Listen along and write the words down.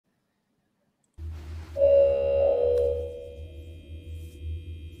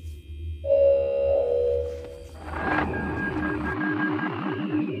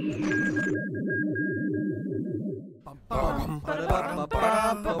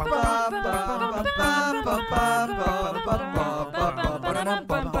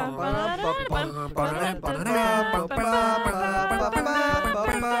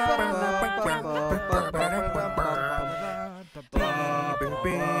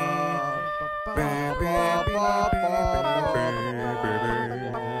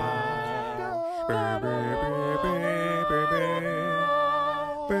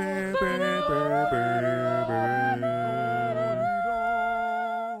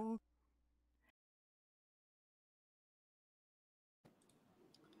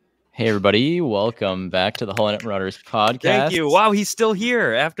Hey everybody, welcome back to the Holland Marauders podcast. Thank you. Wow, he's still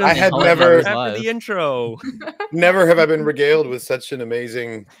here after the intro. Never have I been regaled with such an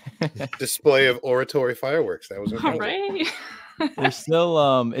amazing display of oratory fireworks. That was incredible. Right. There's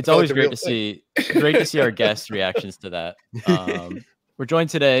still it's always great to see our guest reactions to that. We're joined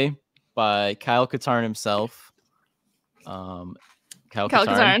today by Kyle Katarn himself. Kyle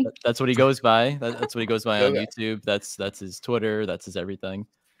Katarn. That's what he goes by. That's what he goes by on YouTube. That's his Twitter. That's his everything.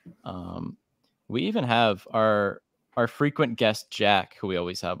 We even have our frequent guest Jack, who we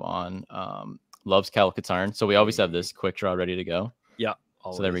always have on, loves Kyle Katarn, so we always have this quick draw ready to go. Yeah,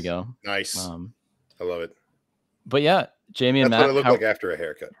 always. So there we go. Nice. I love it. But yeah, Jamie and Matt, what I look like after a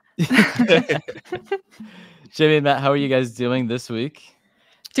haircut. Jamie and Matt, how are you guys doing this week?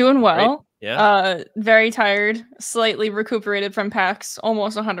 Doing well. Great. Yeah. Very tired, slightly recuperated from PAX,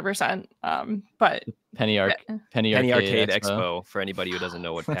 almost 100%. But Penny Arcade Expo, for anybody who doesn't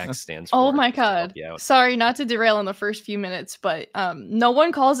know what PAX stands for. Oh my god. Sorry, not to derail in the first few minutes, but no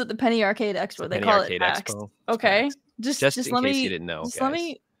one calls it the Penny Arcade Expo. They call it PAX. Okay. Just in case you didn't know.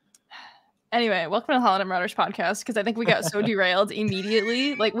 Anyway, welcome to the Holland Marauders podcast, because I think we got so derailed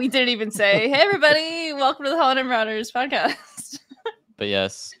immediately. Like, we didn't even say, hey everybody, welcome to the Holland Marauders podcast. But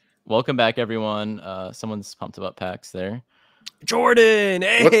yes, welcome back everyone. Someone's pumped about PAX there. Jordan,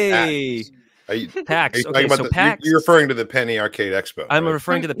 hey. PAX. Okay, so PAX. You're referring to the Penny Arcade Expo. I'm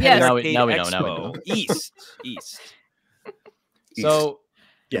referring to the Penny Arcade Expo. Now we know. East. So,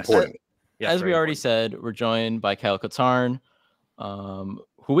 important. As we already said, we're joined by Kyle Katarn,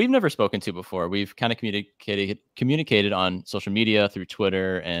 who we've never spoken to before. We've kind of communicated on social media through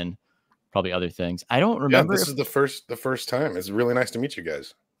Twitter and probably other things. I don't remember. Yeah, this is the first time. It's really nice to meet you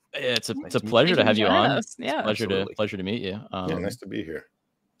guys. It's a pleasure to have you on. Yeah, pleasure to meet you. Yeah, nice to be here.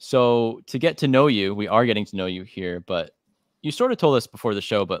 So to get to know you, we are getting to know you here, but you sort of told us before the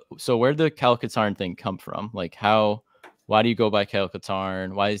show, but so where did the Kyle Katarn thing come from? Like why do you go by Kyle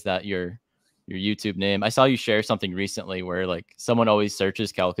Katarn? Why is that your YouTube name? I saw you share something recently where like someone always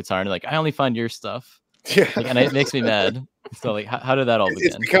searches Kyle Katarn, like I only find your stuff. Yeah. Like, and it makes me mad. So like, how did that all begin?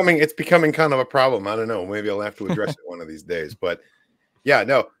 It's becoming kind of a problem. I don't know. Maybe I'll have to address it one of these days, but yeah,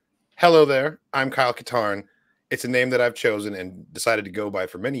 no. Hello there. I'm Kyle Katarn. It's a name that I've chosen and decided to go by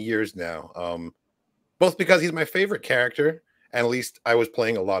for many years now. Both because he's my favorite character, and at least I was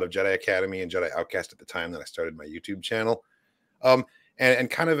playing a lot of Jedi Academy and Jedi Outcast at the time that I started my YouTube channel. And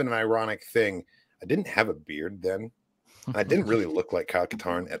kind of an ironic thing, I didn't have a beard then. I didn't really look like Kyle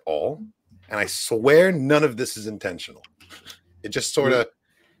Katarn at all. And I swear none of this is intentional. It just sort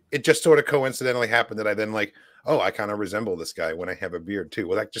of coincidentally happened that I then like, oh, I kind of resemble this guy when I have a beard too.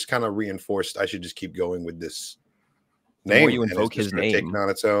 Well, that just kind of reinforced I should just keep going with this name. You invoke his name, taking on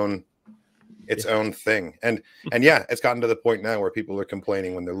its own thing. And yeah, it's gotten to the point now where people are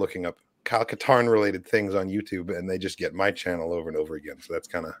complaining when they're looking up Kyle Katarn related things on YouTube and they just get my channel over and over again. So that's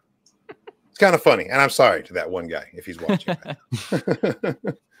kind of funny. And I'm sorry to that one guy if he's watching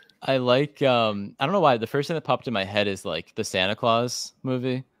that. I like I don't know why the first thing that popped in my head is like the Santa Claus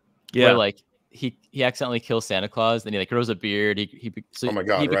movie. Yeah, where like he accidentally kills Santa Claus, then he like grows a beard. He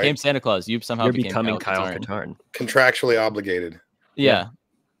became Santa Claus. You somehow You're became becoming Kyle Katarn. Contractually obligated. Yeah.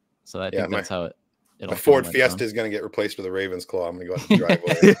 So I think that's how it. The Ford Fiesta is going to get replaced with a Raven's Claw. I'm going to go out the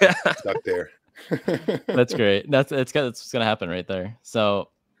driveway. Stuck there. That's great. That's going to happen right there. So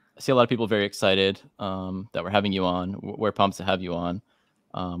I see a lot of people very excited that we're having you on. We're pumped to have you on.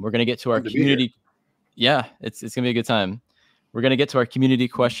 We're going to get to our community. Yeah, it's going to be a good time. We're going to get to our community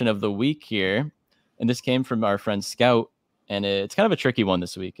question of the week here. And this came from our friend Scout. And it's kind of a tricky one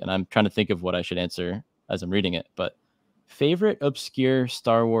this week. And I'm trying to think of what I should answer as I'm reading it. But favorite obscure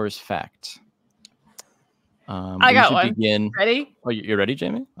Star Wars fact? I got one. Ready? Oh, you're ready,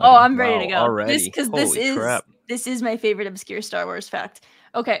 Jamie? Okay. Oh, I'm ready to go. Already. This is my favorite obscure Star Wars fact.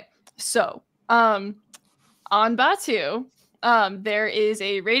 Okay, so on Batuu, there is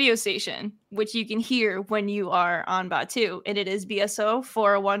a radio station which you can hear when you are on Batuu, and it is BSO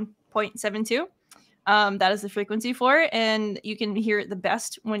 401.72. That is the frequency for it, and you can hear it the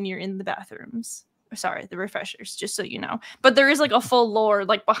best when you're in the bathrooms. sorry, the refreshers, just so you know. But there is like a full lore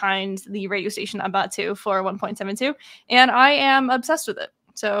like behind the radio station on Batu for 1.72, and I am obsessed with it.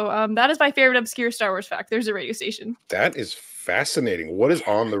 So that is my favorite obscure Star Wars fact. There's a radio station. That is fascinating. What is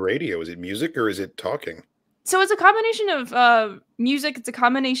on the radio? Is it music or is it talking? So it's a combination of music. It's a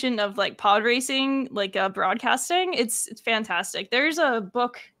combination of like pod racing, like broadcasting. It's fantastic. There's a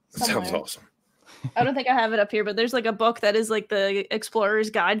book somewhere. Sounds awesome. I don't think I have it up here, but there's like a book that is like the Explorer's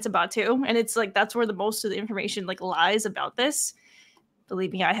Guide to Batu, and it's like that's where the most of the information like lies about this.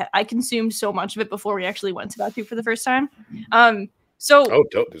 Believe me, I consumed so much of it before we actually went to Batu for the first time. So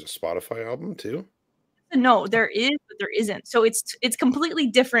dope. There's a Spotify album too. No, there is, but there isn't. So it's completely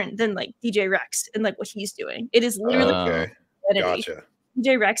different than like DJ Rex and like what he's doing. It is literally okay. Gotcha.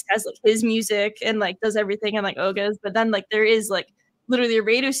 DJ Rex has like his music and like does everything and like Oga's, but then like there is like literally a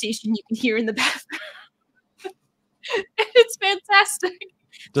radio station you can hear in the bathroom. It's fantastic.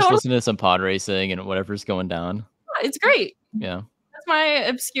 Just listen to some pod racing and whatever's going down. It's great. Yeah. That's my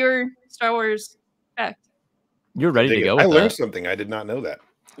obscure Star Wars fact. You're ready to go with I learned that. something. I did not know that.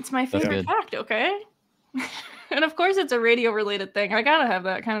 It's my favorite fact, okay? And of course it's a radio related thing. I gotta have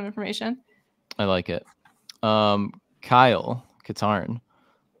that kind of information. I like it. Kyle Katarn,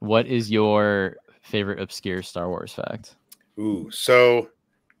 what is your favorite obscure Star Wars fact? Ooh, so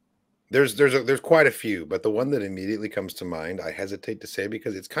there's quite a few, but the one that immediately comes to mind, I hesitate to say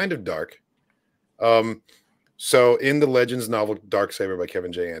because it's kind of dark. So in the Legends novel Darksaber by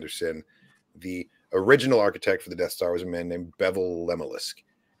Kevin J. Anderson, the original architect for the Death Star was a man named Bevel Lemelisk,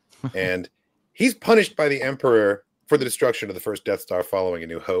 and he's punished by the Emperor for the destruction of the first Death Star following A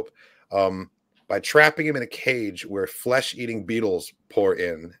New Hope by trapping him in a cage where flesh-eating beetles pour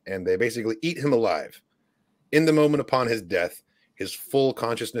in, and they basically eat him alive. In the moment upon his death, his full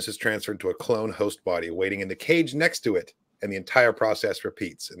consciousness is transferred to a clone host body waiting in the cage next to it, and the entire process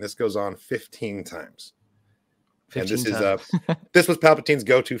repeats. And this goes on 15 times. 15 and this times. This was Palpatine's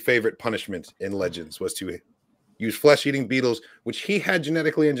go-to favorite punishment in Legends, was to use flesh-eating beetles, which he had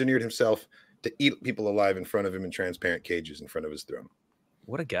genetically engineered himself to eat people alive in front of him in transparent cages in front of his throne.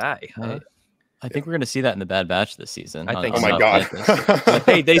 What a guy. I think we're going to see that in the Bad Batch this season. I think oh my God.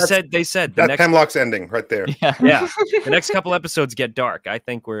 Hey, they said the that next Hemlock's ending right there. Yeah. The next couple episodes get dark. I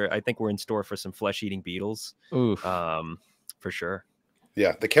think we're in store for some flesh-eating beetles. Oof. For sure.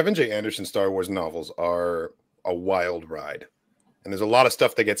 Yeah, the Kevin J. Anderson Star Wars novels are a wild ride. And there's a lot of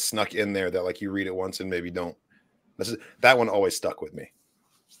stuff that gets snuck in there that like you read it once and maybe don't. That one always stuck with me.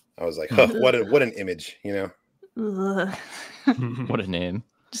 I was like, huh, what an image, you know? What a name.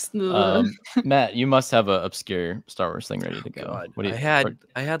 Matt, you must have an obscure Star Wars thing ready to go. God, what do you, I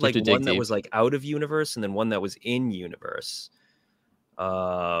had like one that was like out of universe and then one that was in universe.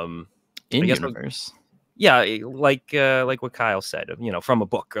 In universe. Yeah, like what Kyle said, you know, from a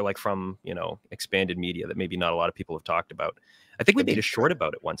book or like from, you know, expanded media that maybe not a lot of people have talked about. I think we made a short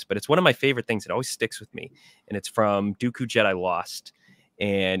about it once, but it's one of my favorite things. It always sticks with me. And it's from Dooku Jedi Lost.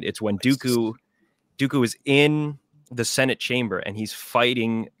 And it's when Dooku is in the Senate chamber and he's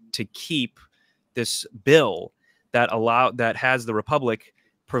fighting to keep this bill that has the Republic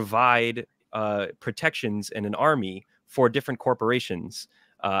provide protections and an army for different corporations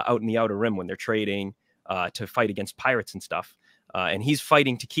out in the Outer Rim when they're trading to fight against pirates and stuff. And he's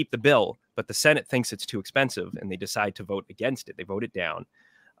fighting to keep the bill, but the Senate thinks it's too expensive and they decide to vote against it. They vote it down.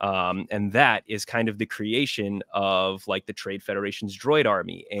 And that is kind of the creation of like the Trade Federation's droid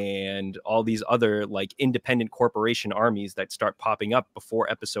army and all these other like independent corporation armies that start popping up before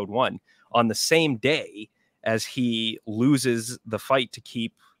Episode 1 on the same day as he loses the fight to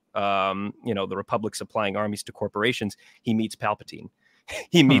keep, you know, the Republic supplying armies to corporations. He meets Palpatine.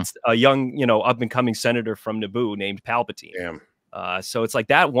 He meets a young, you know, up and coming senator from Naboo named Palpatine. Damn. So it's like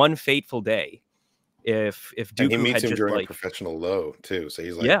that one fateful day. If Dooku and he meets had him just during like, a professional low too, so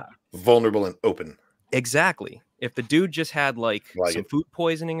he's like vulnerable and open. Exactly. If the dude just had like some food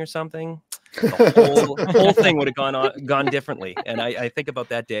poisoning or something, the whole thing would have gone differently. And I think about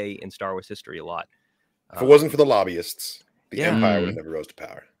that day in Star Wars history a lot. If it wasn't for the lobbyists, the Empire would have never rose to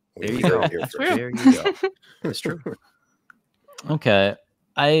power. There you go. There you go. It's true. Okay,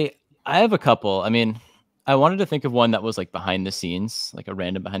 I have a couple. I mean, I wanted to think of one that was like behind the scenes, like a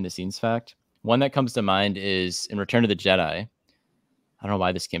random behind the scenes fact. One that comes to mind is in Return of the Jedi. I don't know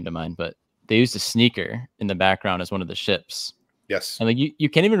why this came to mind, but they used a sneaker in the background as one of the ships. Yes. And like you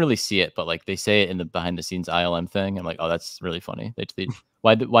can't even really see it, but like they say it in the behind the scenes ILM thing. I'm like, oh, that's really funny.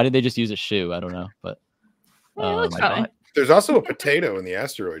 Why did they just use a shoe? I don't know, but there's also a potato in the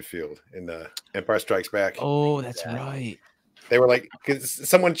asteroid field in the Empire Strikes Back. Oh, that's right. They were like, because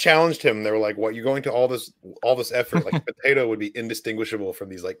someone challenged him. They were like, "What? You're going to all this effort? Like a potato would be indistinguishable from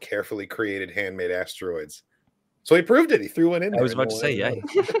these like carefully created handmade asteroids." So he proved it. He threw one in. I was about to say, yeah.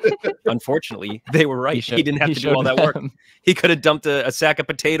 Unfortunately, they were right. He didn't have to do all that work. He could have dumped a sack of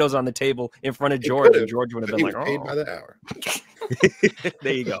potatoes on the table in front of George, and George would have been like, "Oh." Paid by the hour.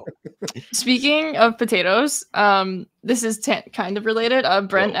 There you go. Speaking of potatoes, this is kind of related.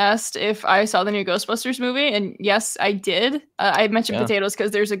 Brent asked if I saw the new Ghostbusters movie, and yes, I did. I mentioned potatoes because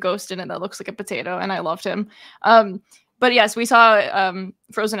there's a ghost in it that looks like a potato, and I loved him. But yes, we saw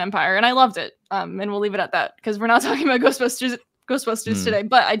Frozen Empire, and I loved it. And we'll leave it at that because we're not talking about Ghostbusters today.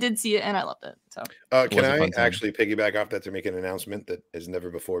 But I did see it, and I loved it. So can I actually piggyback off that to make an announcement that has never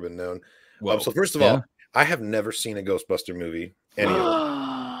before been known? So first of all, I have never seen a Ghostbuster movie, any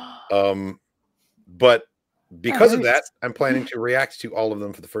of them. But because of that, I'm planning to react to all of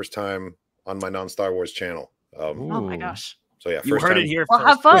them for the first time on my non-Star Wars channel. Oh my gosh. So yeah, you heard it here first. Well,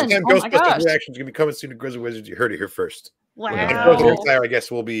 have fun. First time Ghostbusters reactions gonna be coming soon to Grizzly Wizards. You heard it here first. Wow. And Frozen Empire, I guess,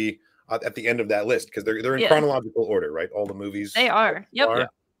 will be at the end of that list because they're in chronological order, right? All the movies. They are. Yep.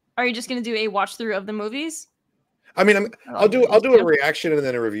 Are you just gonna do a watch through of the movies? I mean, I'll do a reaction and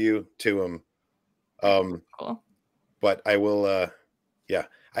then a review to them. Cool. But I will.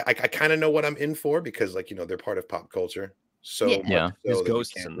 I kind of know what I'm in for because, like, they're part of pop culture. So there's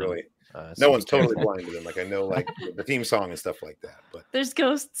ghosts in really. No one's totally blind to them. Like I know, like the theme song and stuff like that. But there's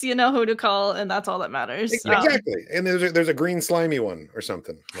ghosts, you know who to call, and that's all that matters. Exactly. And there's a green slimy one or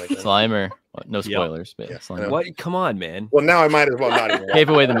something like that. Slimer. No spoilers, but Slimer. What? Come on, man. Well, now I might as well not even. Gave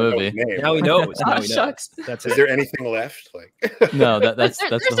away the movie. Now he knows. Shucks. That's Is there anything left? Like no, that's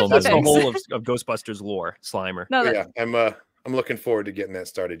the whole. That's the whole of Ghostbusters lore. Slimer. No, I'm looking forward to getting that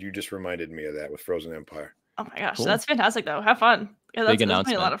started. You just reminded me of that with Frozen Empire. Oh my gosh, that's fantastic though. Have fun. Yeah, that's gonna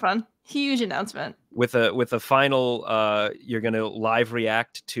be a lot of fun. Huge announcement. With a final, you're gonna live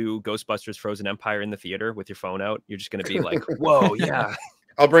react to Ghostbusters Frozen Empire in the theater with your phone out. You're just gonna be like, "Whoa, yeah."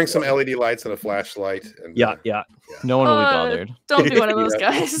 I'll bring some LED lights and a flashlight. And, yeah. No one will be bothered. Don't be one of those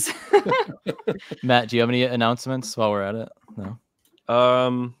guys. Matt, do you have any announcements while we're at it?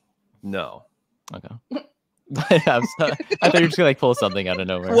 No. No. Okay. I thought you were just gonna pull something out of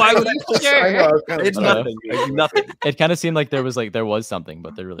nowhere. Why would I pull sure. It's nothing. Nothing. It kind of seemed like there was something,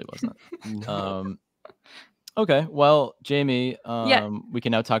 but there really wasn't. No. Okay. Well, Jamie, we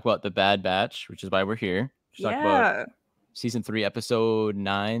can now talk about the Bad Batch, which is why we're here. Talk about season 3, episode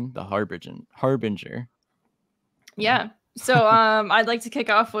 9, the Harbinger. Yeah. So I'd like to kick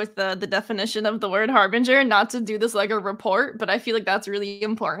off with the definition of the word harbinger, not to do this like a report, but I feel like that's really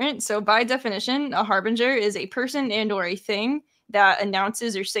important. So by definition, a harbinger is a person and or a thing that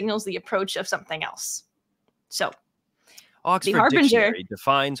announces or signals the approach of something else. So Oxford the harbinger Dictionary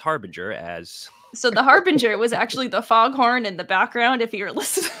defines harbinger as... So the harbinger was actually the foghorn in the background if you were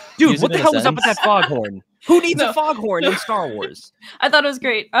listening. Dude, what the hell was up with that foghorn? Who needs a foghorn in Star Wars? I thought it was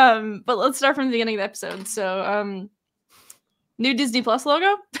great. But let's start from the beginning of the episode. So new Disney Plus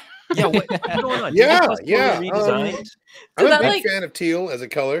logo. Yeah, what's going on? Yeah. Redesigned. I'm a big fan of teal as a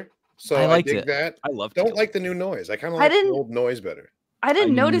color, so I dig that. I love. Don't like the new noise. I kind of like the old noise better. I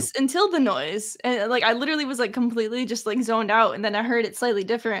didn't notice until the noise, and like I literally was like completely just like zoned out, and then I heard it slightly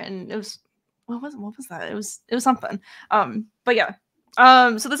different, and it was what was that? It was something. But yeah.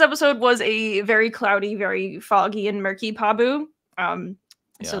 So this episode was a very cloudy, very foggy and murky Pabu.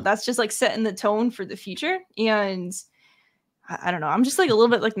 So that's just like setting the tone for the future, and I don't know. I'm just like a little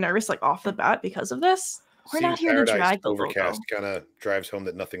bit like nervous, like off the bat because of this. We're not here to drag the overcast kind of drives home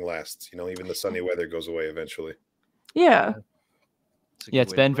that nothing lasts. Even the sunny weather goes away eventually. Yeah.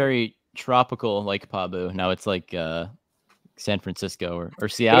 It's been very tropical, like Pabu. Now it's like San Francisco or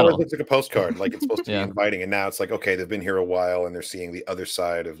Seattle. It looks like a postcard, like it's supposed to be inviting, and now it's like, okay, they've been here a while, and they're seeing the other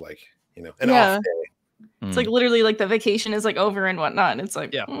side of like an off day. It's like literally like the vacation is like over and whatnot. And it's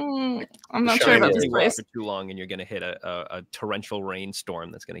like, I'm not sure about this place. For too long, and you're going to hit a torrential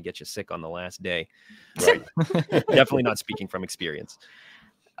rainstorm that's going to get you sick on the last day. Right. Definitely not speaking from experience.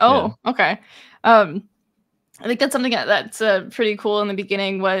 Oh, okay. I think that's something that's pretty cool in the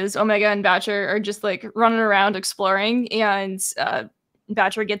beginning was Omega and Batcher are just like running around exploring, and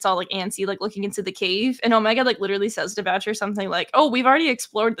Batcher gets all like antsy, like looking into the cave, and Omega like literally says to Batcher something like, "Oh, we've already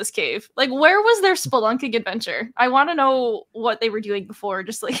explored this cave. Like, where was their spelunking adventure? I want to know what they were doing before,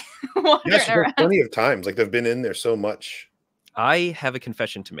 just like wandering around." Plenty of times, like they've been in there so much. I have a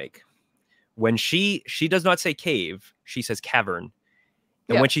confession to make. When she does not say cave, she says cavern,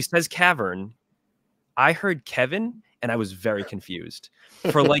 and when she says cavern, I heard Kevin, and I was very confused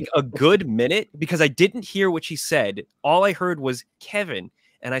for like a good minute because I didn't hear what she said. All I heard was Kevin,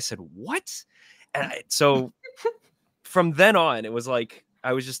 and I said, "What?" And so from then on, it was like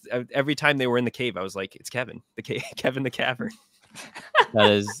I was just every time they were in the cave, I was like, it's Kevin, Kevin the Cavern.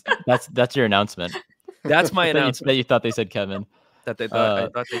 That's your announcement. That's my announcement. That you thought they said Kevin. That they thought I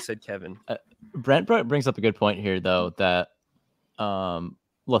thought they said Kevin. Brent brings up a good point here, though, that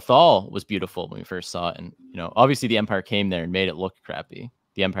Lothal was beautiful when we first saw it, and obviously the Empire came there and made it look crappy.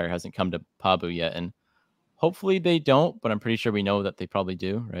 The Empire hasn't come to Pabu yet, and hopefully they don't, but I'm pretty sure we know that they probably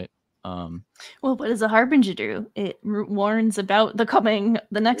do, right? Well, what does a Harbinger do? It warns about the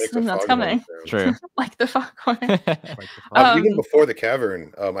next thing that's coming. True. Like the foghorn. Even before the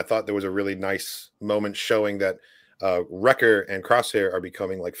cavern, I thought there was a really nice moment showing that Wrecker and Crosshair are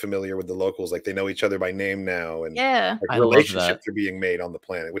becoming like familiar with the locals, like they know each other by name now, and like, relationships are being made on the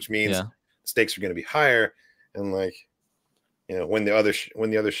planet, which means stakes are going to be higher, and like when the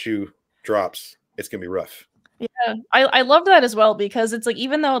other shoe drops, it's gonna be rough. Yeah, I love that as well, because it's like,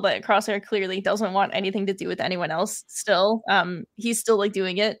 even though like Crosshair clearly doesn't want anything to do with anyone else, still he's still like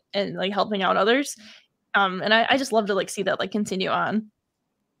doing it and like helping out others, and I just love to like see that like continue on.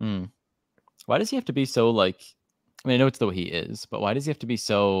 Why does he have to be so like, I mean, I know it's the way he is, but why does he have to be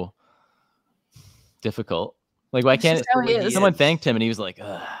so difficult? Like, why can't someone thanked him and he was like,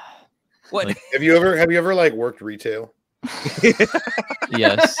 ugh. What? Like, have you ever like worked retail?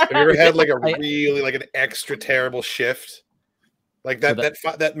 Yes. Have you ever had like a really like an extra terrible shift? Like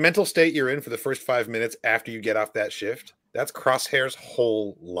that mental state you're in for the first 5 minutes after you get off that shift, that's Crosshair's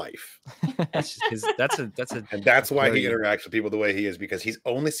whole life. That's and that's why he interacts with people the way he is, because he's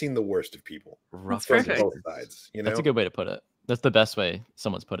only seen the worst of people. Rough from both sides. That's a good way to put it. That's the best way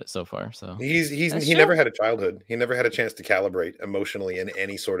someone's put it so far. So he never had a childhood. He never had a chance to calibrate emotionally in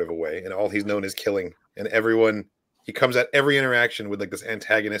any sort of a way, and all he's known is killing. And everyone, he comes at every interaction with like this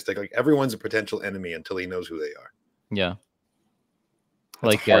antagonistic, like everyone's a potential enemy until he knows who they are. Yeah.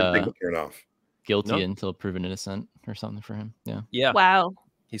 That's like a hard thing to turn off. Guilty until proven innocent or something for him. Yeah. Yeah. Wow.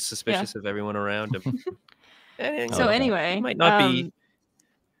 He's suspicious of everyone around him. So anyway, he might not be.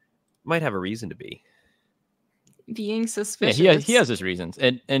 Might have a reason to be. Being suspicious. Yeah, he has his reasons.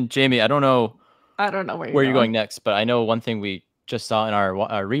 And Jamie, I don't know where you're going next, but I know one thing we just saw in our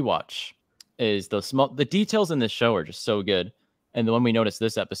rewatch is the details in this show are just so good. And the one we noticed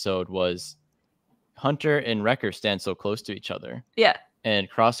this episode was Hunter and Wrecker stand so close to each other. Yeah. And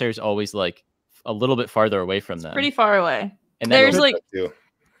Crosshair's always like a little bit farther away from them. Pretty far away. And there's like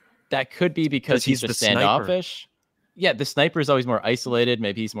that could be because he's just standoffish. Yeah, the sniper is always more isolated.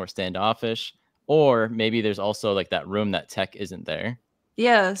 Maybe he's more standoffish. Or maybe there's also like that room that Tech isn't there.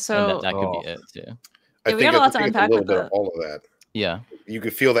 Yeah, so that could be it too. I think got a lot to unpack with that. All of that. Yeah. You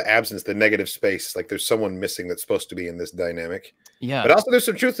could feel the absence, the negative space. Like there's someone missing that's supposed to be in this dynamic. Yeah. But also there's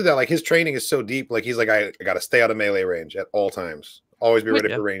some truth to that. Like his training is so deep. Like he's like, I got to stay out of melee range at all times. Always be ready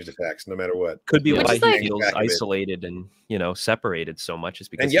for ranged attacks, no matter what. Could be why he feels isolated and separated so much, is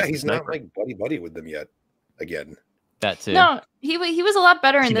because he's not like buddy with them yet. Again, that too. No, he was a lot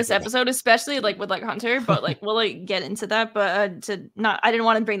better in this episode, especially like with like Hunter. But like we'll like get into that. But I didn't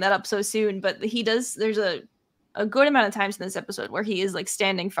want to bring that up so soon. But he does. There's a good amount of times in this episode where he is like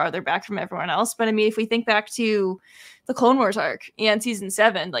standing farther back from everyone else. But I mean, if we think back to the Clone Wars arc and season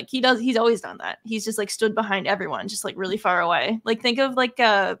 7, like he's always done that. He's just like stood behind everyone, just like really far away. Like think of like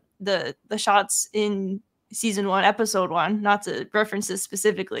the shots in season 1, episode 1, not to reference this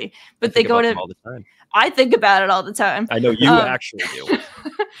specifically, but they go to all the time. I think about it all the time. I know you actually do.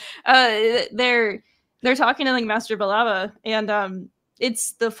 They're talking to like Master Balava, and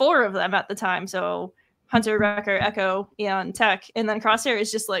it's the 4 of them at the time. So Hunter, Wrecker, Echo, and Tech, and then Crosshair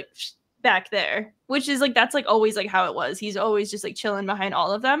is just like back there, which is like that's like always like how it was. He's always just like chilling behind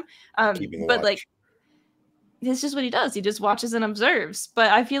all of them. But like it's just what he does. He just watches and observes.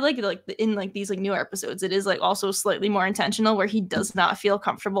 But I feel like in like these like newer episodes, it is like also slightly more intentional, where he does not feel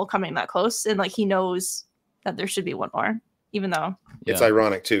comfortable coming that close, and like he knows that there should be one more, even though it's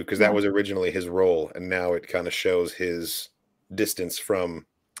ironic too, because that was originally his role, and now it kind of shows his distance from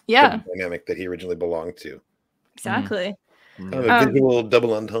the dynamic that he originally belonged to. Exactly. A visual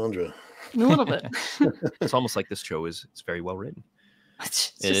double entendre. A little bit. It's almost like this show is very well written.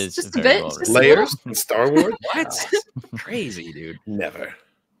 It is just a bit. Well layers in Star Wars. What? Crazy, dude. Never.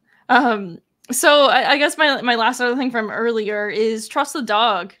 So I guess my last other thing from earlier is trust the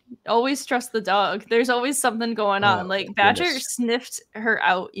dog. Always trust the dog. There's always something going on. Like Badger sniffed her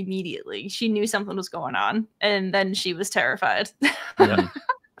out immediately. She knew something was going on, and then she was terrified. Yeah.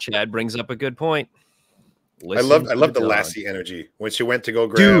 Chad brings up a good point. I love the Lassie energy when she went to go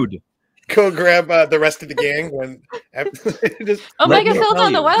grab the rest of the gang. When Omega fell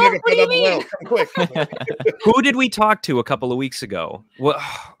down the well. What do you mean? Come quick. Who did we talk to a couple of weeks ago?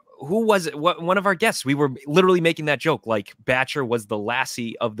 who was it? One of our guests. We were literally making that joke. Like Batcher was the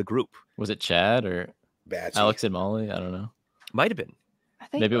lassie of the group. Was it Chad or Batsy. Alex and Molly? I don't know. Might have been. I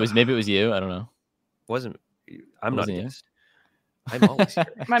think Maybe it was you. I don't know. Wasn't. I'm not a Wasn't you? guest. I'm always here.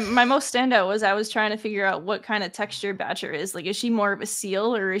 my most standout was I was trying to figure out what kind of texture Batcher is. Like, is she more of a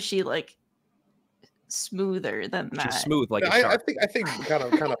seal or is she like smoother than that? She's smooth like a I shark. think kind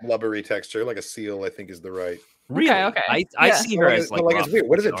of blubbery texture, like a seal. I think is the right. Really? Okay. I Yeah. see her as like. But it's rough weird.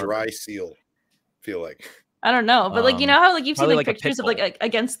 What does a and sharp. dry seal feel like? I don't know, but like you know how like you've seen probably like like a pictures of pit like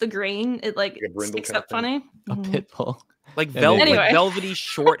against the grain, it like Like a brindle sticks kind up of thing? funny. A Mhm. pit bull. Like Yeah, velvet, maybe. like Anyway. velvety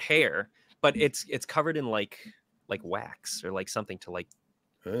short hair, but it's covered in like wax or like something to like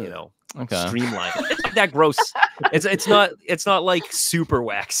Okay. streamline it. It's not that gross. It's not like super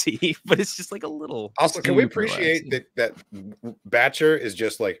waxy, but it's just like a little. Also, can we Super appreciate waxy. that Batcher is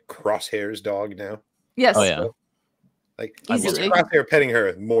just like Crosshair's dog now? Yes. Oh yeah. Like Easily. he's Crosshair petting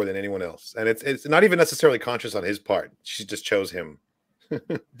her more than anyone else, and it's not even necessarily conscious on his part. She just chose him.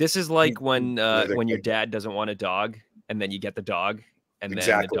 This is like when they're your like- dad doesn't want a dog, and then you get the dog, and then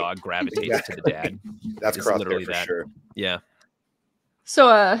Exactly. the dog gravitates to the dad. That's It's Crosshair literally for that. sure. Yeah.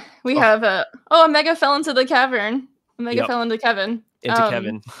 So we have a Mega fell into the cavern. Mega Yep. fell into Kevin. Into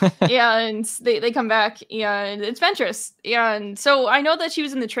Kevin. Yeah, and they come back. Yeah, and it's Ventress. Yeah, and so I know that she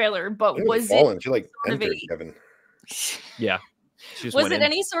was in the trailer, but She was fallen. She like sort of entered a- Kevin. Yeah. She just was went it in.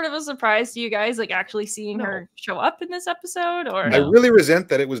 any sort of a surprise to you guys, like actually seeing No. her show up in this episode? Or I No. really resent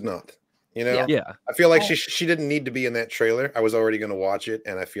that it was not. You know, Yeah. I feel like she didn't need to be in that trailer. I was already going to watch it,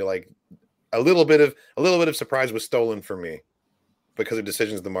 and I feel like a little bit of surprise was stolen from me because of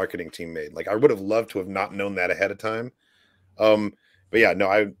decisions the marketing team made. Like I would have loved to have not known that ahead of time. But yeah, no,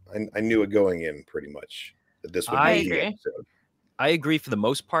 I knew it going in pretty much that this would I be the agree. episode. I agree for the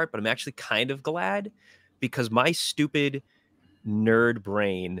most part, but I'm actually kind of glad because my stupid nerd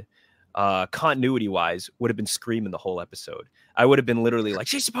brain, continuity wise, would have been screaming the whole episode. I would have been literally like,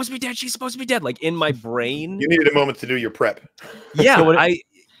 she's supposed to be dead. She's supposed to be dead. Like in my brain. You needed a moment to do your prep. Yeah. So would it- I It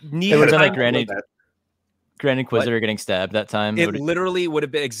needed would have been time like Grand Inquisitor getting stabbed that time. It would've- literally would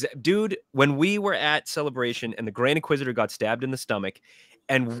have been, dude, when we were at Celebration and the Grand Inquisitor got stabbed in the stomach,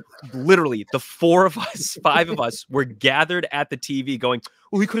 and literally the 5 of us were gathered at the TV going,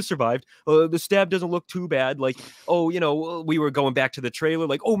 oh, he could have survived. The stab doesn't look too bad. Like, oh, we were going back to the trailer.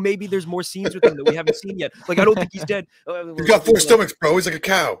 Like, oh, maybe there's more scenes with him that we haven't seen yet. Like, I don't think he's dead. He's got 4 stomachs, bro. He's like a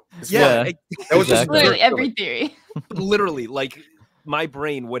cow. Yeah, Yeah. That was just Exactly. literally every theory. literally, like, my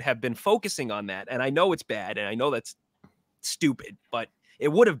brain would have been focusing on that. And I know it's bad, and I know that's stupid, but it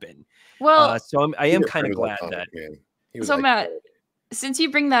would have been. Well, So I am Your kind friend of was glad iconic, that. man. He was so iconic. Matt, since you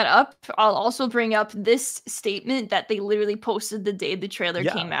bring that up, I'll also bring up this statement that they literally posted the day the trailer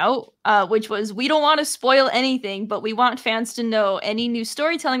Yeah. came out, which was, we don't want to spoil anything, but we want fans to know any new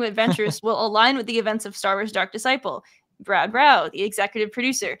storytelling with Ventress will align with the events of Star Wars Dark Disciple. Brad Rao, the executive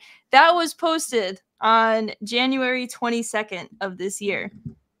producer. That was posted on January 22nd of this year.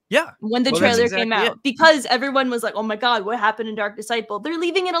 Yeah. When the Well, that's trailer came exactly out, because everyone was like, oh my God, what happened in Dark Disciple? They're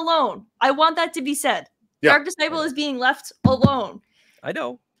leaving it alone. I want that to be said. Yeah. Dark Disciple is being left alone. I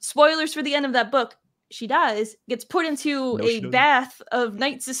know. Spoilers for the end of that book. She dies, gets put into No, she a doesn't. bath of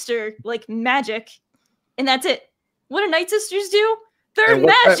Night Sister like magic, and that's it. What do Night Sisters do? They're And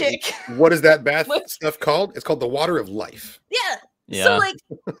what's that- magic. What is that bath What? stuff called? It's called the water of life. Yeah. Yeah. So like,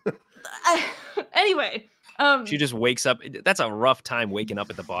 anyway, She just wakes up. That's a rough time waking up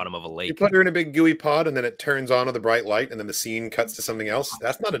at the bottom of a You lake. put her in a big gooey pod, and then it turns on with a bright light, and then the scene cuts to something else.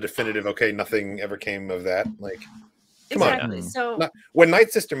 That's not a definitive. Okay, nothing ever came of that. Like come on. exactly. So not- when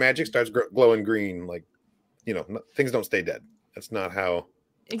Night Sister magic starts glowing green, like things don't stay dead. That's not how.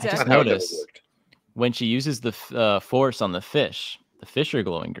 That's exactly. not how it ever noticed. worked. When she uses the force on the fish are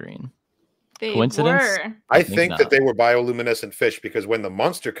glowing green. They Coincidence? were. I think think not. that they were bioluminescent fish because when the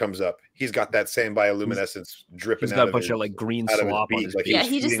monster comes up, he's got that same bioluminescence dripping He's out got a of bunch his, of like green out of his slop on beak, his like beak. Yeah, was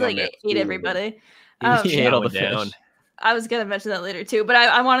he just feeding on like that ate food. everybody. He ate all the Chowing down. fish. I was gonna mention that later too, but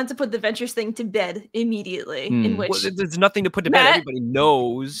I wanted to put the Ventress thing to bed immediately. In Hmm. which Well, there's nothing to put to bed. Matt- Everybody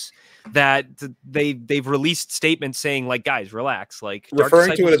knows that they've released statements saying like, guys, relax. Like Dark Referring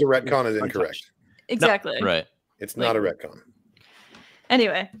to it Disciple as a retcon is untouched. incorrect. exactly. Right. It's not a retcon.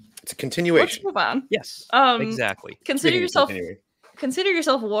 Anyway, It's a let's continuation. move on. Yes, Speaking exactly. of Consider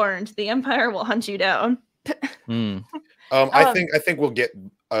yourself warned. The Empire will hunt you down. Hmm. I think we'll get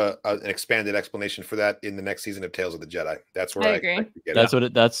an expanded explanation for that in the next season of Tales of the Jedi. That's where I I agree. expect to get That's it.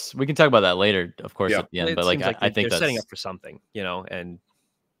 what that's. We can talk about that later, of course, Yeah. at the end. It But like, seems I think they're that's setting up for something, and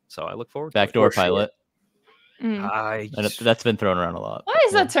so I look forward. to it. backdoor For sure. pilot. And that's been thrown around a lot. Why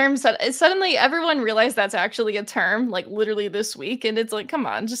is that term suddenly everyone realized that's actually a term, like literally this week, and it's like, come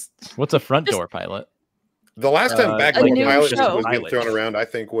on, just what's a front door pilot? The last time backdoor pilot was being pilot. thrown around, I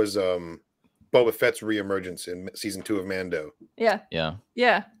think, was Boba Fett's reemergence in season 2 of Mando. Yeah.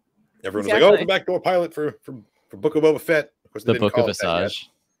 Everyone was like, "Oh, the backdoor pilot for Book of Boba Fett." Of course, the Book of Asajj.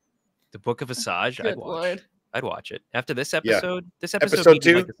 The Book of Asajj. Good Lord. I'd watch it after this episode. Yeah. This episode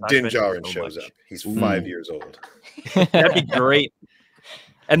 2, like Din Djarin shows up. He's 5 years old. That'd be great.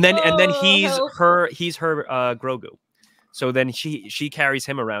 And then he's her Grogu. So then she carries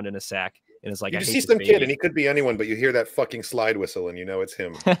him around in a sack and is like, you see some kid, and he could be anyone, but you hear that fucking slide whistle, and you know it's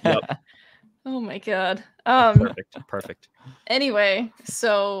him. Yep. Oh my god. Perfect. Anyway,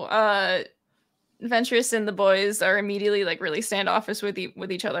 so Ventress and the boys are immediately like really standoffish with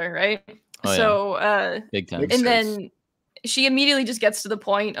each other, right? Oh, so big time. And then she immediately just gets to the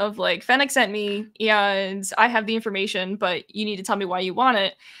point of like, Fennec sent me and I have the information, but you need to tell me why you want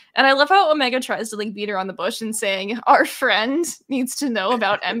it. And I love how Omega tries to like beat her on the bush and saying our friend needs to know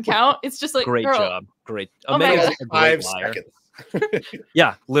about M count. It's just like, great girl, job. Great. Omega's Omega's a great 5 liar. seconds.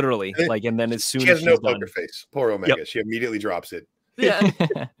 Yeah, literally. Like, and then as soon she as has no she's done, poker face. Poor Omega. Yep. She immediately drops it. Yeah.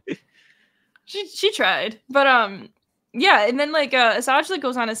 she tried. But yeah, and then like Asajj like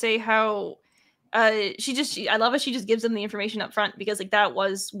goes on to say how I love it, she just gives them the information up front, because like that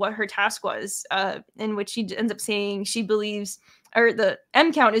was what her task was, in which she ends up saying she believes, or the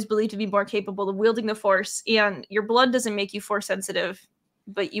M count is believed to be more capable of wielding the Force, and your blood doesn't make you Force sensitive,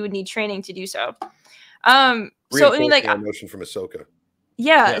 but you would need training to do so. So I mean, like, emotion from Ahsoka.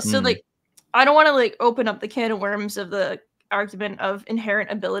 Yeah. So like, I don't want to like open up the can of worms of the argument of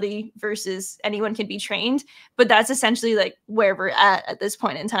inherent ability versus anyone can be trained, but that's essentially like where we're at this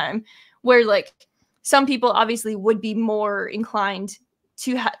point in time, where like some people obviously would be more inclined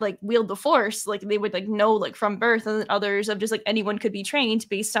to like wield the Force, like they would like know like from birth, and then others of just like anyone could be trained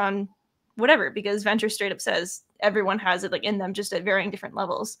based on whatever, because Ventress straight up says everyone has it like in them, just at varying different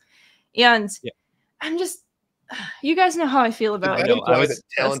levels. And I'm just, you guys know how I feel about it. That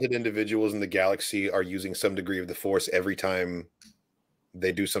talented individuals in the galaxy are using some degree of the Force every time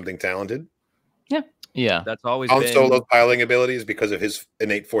they do something talented. Yeah, that's always Han been Solo's piloting abilities because of his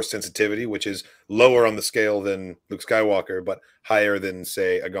innate Force sensitivity, which is lower on the scale than Luke Skywalker, but higher than,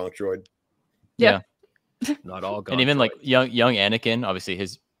 say, a gonk droid. Yeah. Not all gonk and even droids. like young Anakin, obviously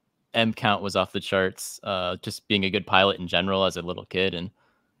his M count was off the charts. Just being a good pilot in general as a little kid, and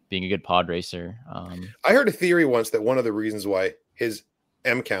being a good pod racer. I heard a theory once that one of the reasons why his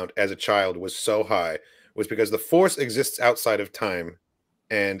M count as a child was so high was because the Force exists outside of time,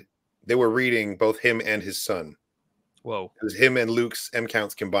 and they were reading both him and his son. Whoa. It was him and Luke's M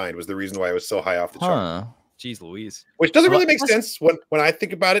counts combined was the reason why it was so high off the chart. Jeez Louise. Which doesn't really make sense when I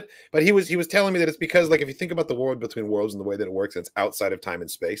think about it, but he was telling me that it's because, like, if you think about the world between worlds and the way that it works, it's outside of time and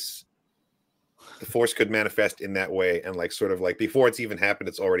space. The Force could manifest in that way, and like sort of like before it's even happened,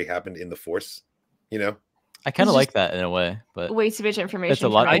 it's already happened in the Force. You know, I kind of like that in a way, but way too much information. It's a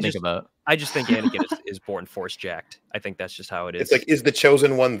lot to think about. I just think Anakin is born Force jacked. I think that's just how it is. It's like, is the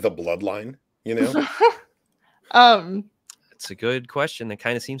chosen one the bloodline? You know, it's a good question. That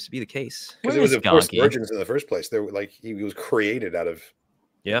kind of seems to be the case. Because it was a Force virgins in the first place. They were like, he was created out of.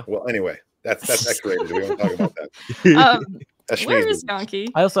 Yeah. Well, anyway, that's X-rated. We won't talk about that. Where is Donkey?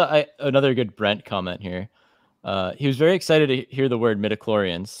 Another good Brent comment here. He was very excited to hear the word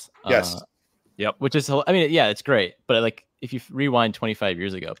midichlorians. Yes. Yep. Which is, I mean, yeah, it's great. But like, if you rewind 25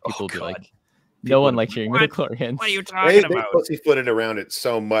 years ago, people would be like, no one likes hearing midichlorians. What are you talking about? They pussyfooted around it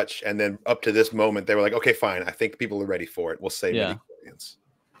so much, and then up to this moment, they were like, okay, fine. I think people are ready for it. We'll say midichlorians.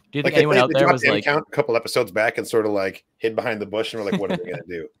 Do you think anyone out there was like a couple episodes back and sort of like hid behind the bush and were like, what are they going to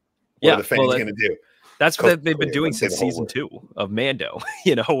do? What are the fans going to do? That's what they've been doing since season 2 of Mando,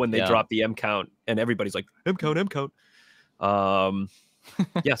 you know, when they dropped the M count and everybody's like, M count.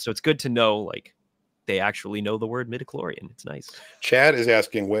 Yeah, so it's good to know, like, they actually know the word midichlorian. It's nice. Chad is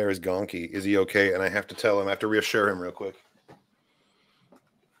asking, where is Gonky? Is he okay? And I have to tell him, I have to reassure him real quick.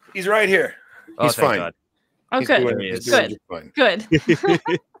 He's right here. He's fine. God. Okay. Good.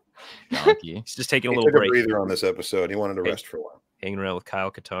 He's just taking a little break. Breather on this episode. He wanted to rest for a while. Hanging around with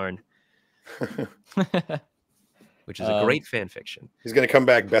Kyle Katarn. Which is a great fan fiction. He's going to come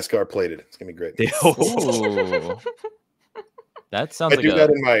back Beskar plated. It's going to be great. That sounds I do that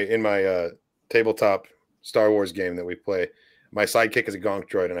in my tabletop Star Wars game that we play. My sidekick is a gonk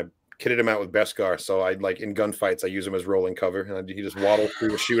droid, and I kitted him out with Beskar. So I like in gunfights, I use him as rolling cover, and he just waddles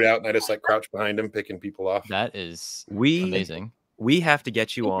through a shootout, and I just like crouch behind him, picking people off. That is amazing. We have to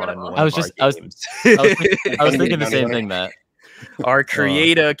get you on. I was thinking the same thing, Matt. Our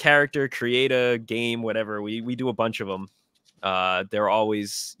create a character, create a game, whatever. We do a bunch of them. They're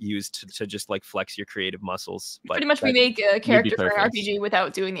always used to just like flex your creative muscles. But pretty much we make a character for an perfect. RPG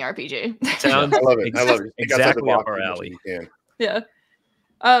without doing the RPG. Sounds I love it. I love it. exactly up our alley. Yeah.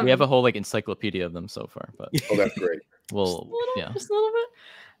 We have a whole like encyclopedia of them so far, but Oh, that's great. Well, just a little bit.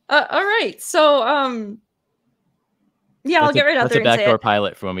 All right, so yeah, I'll get right out there. That's a backdoor and say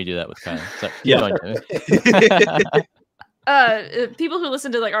pilot for when we do that with Kyle. So, Yeah. People who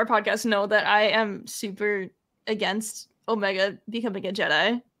listen to like our podcast know that I am super against Omega becoming a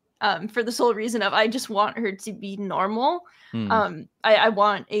Jedi. For the sole reason of I just want her to be normal. I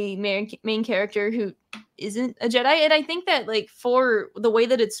want a main character who isn't a Jedi, and I think that like for the way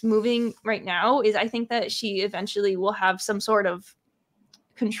that it's moving right now is I think that she eventually will have some sort of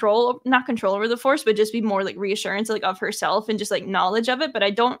not control over the Force, but just be more like reassurance like of herself and just like knowledge of it. But I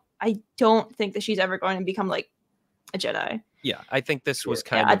don't think that she's ever going to become like a Jedi. Yeah, I think this was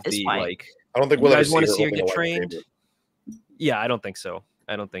kind of the like. I don't think you we'll guys ever want to her see her holding get a trained. lightsaber. Yeah, I don't think so.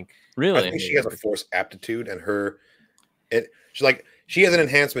 I don't think really. I think she has a Force aptitude, and she has an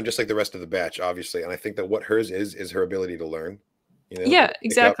enhancement just like the rest of the batch, obviously. And I think that what hers is her ability to learn. You know, yeah,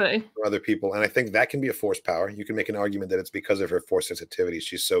 exactly. From other people, and I think that can be a Force power. You can make an argument that it's because of her Force sensitivity.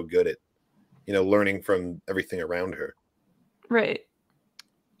 She's so good at, learning from everything around her. Right.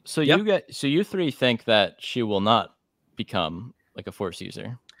 So you three think that she will not become like a Force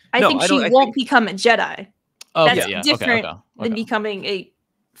user? I think she won't become a Jedi. Oh, that's different than becoming a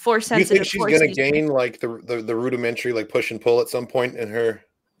Force sensitive. You think she's going to gain like the rudimentary like push and pull at some point in her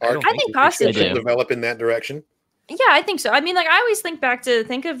arc? I think possibly she'll develop in that direction. Yeah, I think so. I mean, like I always think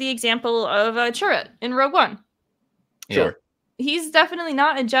of the example of Chirrut in Rogue One. Sure. He's definitely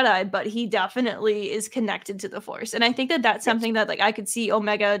not a Jedi, but he definitely is connected to the Force. And I think that that's something that like I could see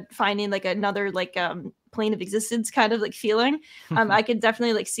Omega finding like another like plane of existence kind of like feeling. I could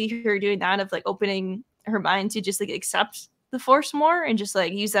definitely like see her doing that of like opening her mind to just like accept the Force more and just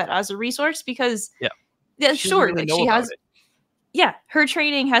like use that as a resource because sure, really like she has her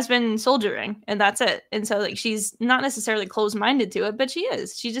training has been soldiering and that's it. And so like she's not necessarily closed-minded to it, but she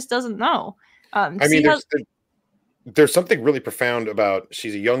just doesn't know. I mean, there's something really profound about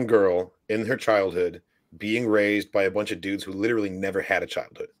she's a young girl in her childhood being raised by a bunch of dudes who literally never had a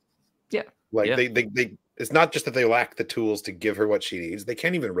childhood. Yeah. Like they it's not just that they lack the tools to give her what she needs. They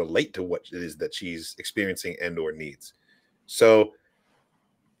can't even relate to what it is that she's experiencing and or needs. So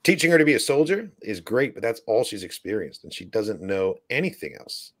teaching her to be a soldier is great, but that's all she's experienced and she doesn't know anything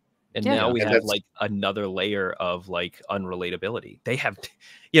else. And now we have like another layer of like unrelatability. They have,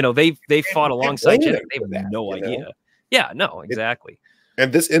 they fought alongside Jedi. They have no idea. Yeah, no, exactly.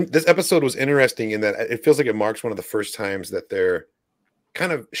 And this episode was interesting in that it feels like it marks one of the first times that they're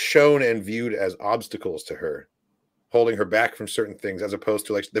kind of shown and viewed as obstacles to her, holding her back from certain things, as opposed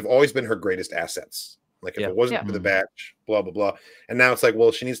to like they've always been her greatest assets. Like if it wasn't for the batch, blah, blah, blah. And now it's like,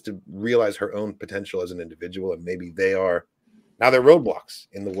 well, she needs to realize her own potential as an individual, and maybe they're roadblocks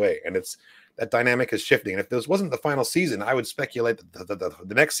in the way. And it's that dynamic is shifting. And if this wasn't the final season, I would speculate that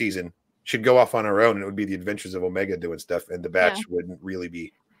the next season should go off on her own, and it would be the adventures of Omega doing stuff, and the batch wouldn't really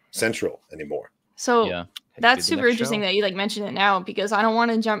be central anymore. So that's super interesting that you like mention it now, because I don't want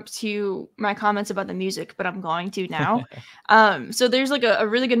to jump to my comments about the music, but I'm going to now. So there's like a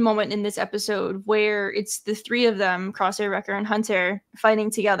really good moment in this episode where it's the three of them, Crosshair, Wrecker, and Hunter, fighting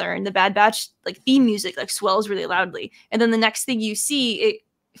together, and the Bad Batch like theme music like swells really loudly, and then the next thing you see, it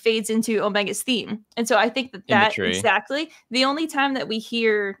fades into Omega's theme. And so I think that exactly the only time that we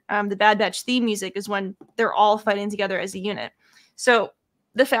hear the Bad Batch theme music is when they're all fighting together as a unit. So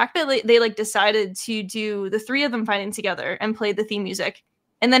the fact that they like decided to do the three of them fighting together and play the theme music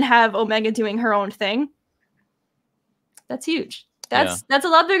and then have Omega doing her own thing, that's huge. That's a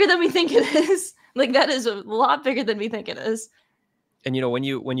lot bigger than we think it is. Like that is a lot bigger than we think it is. And when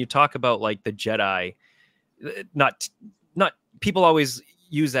you talk about like the Jedi, not people always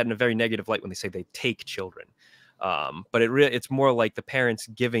use that in a very negative light when they say they take children. But it's more like the parents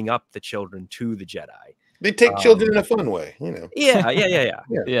giving up the children to the Jedi. They take children in a fun way,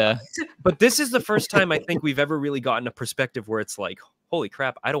 Yeah. But this is the first time I think we've ever really gotten a perspective where it's like, holy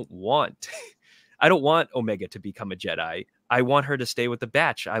crap, I don't want Omega to become a Jedi. I want her to stay with the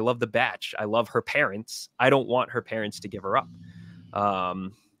batch. I love the batch. I love her parents. I don't want her parents to give her up.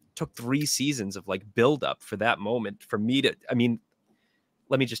 Took 3 seasons of like build up for that moment for me to, I mean,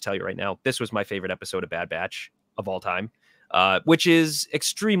 let me just tell you right now, this was my favorite episode of Bad Batch of all time. Which is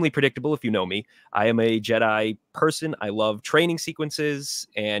extremely predictable if you know me. I am a Jedi person. I love training sequences,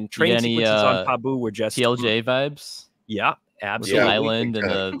 and training sequences on Pabu were just TLJ vibes. Yeah, absolutely. The island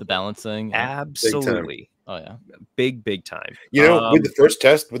and the balancing. Absolutely. Oh yeah, big time. You know, with the first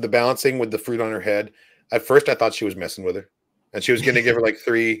test, with the balancing, with the fruit on her head, at first I thought she was messing with her, and she was going to give her like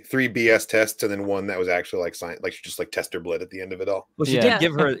three BS tests, and then one that was actually like science, like she just like test her blood at the end of it all. Well, she did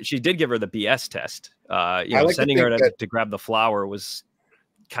give her the BS test. You know, sending her to grab the flower was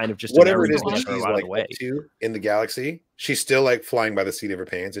kind of just whatever it is that she's like up to in the galaxy. She's still like flying by the seat of her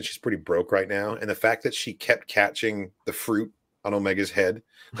pants, and she's pretty broke right now. And the fact that she kept catching the fruit on Omega's head,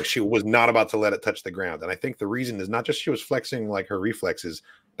 like she was not about to let it touch the ground. And I think the reason is not just she was flexing like her reflexes.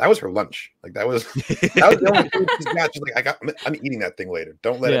 That was her lunch. Like that was the only food she's got. She's like, I'm eating that thing later.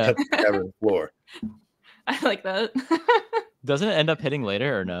 Don't let it touch the cavern floor. I like that. Doesn't it end up hitting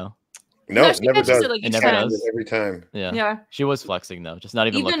later or no? No, it never does. It never does. Every time. Yeah. She was flexing though, just not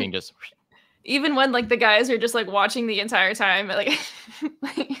even looking, just even when like the guys are just like watching the entire time. Like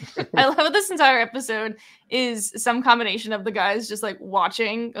I love this entire episode is some combination of the guys just like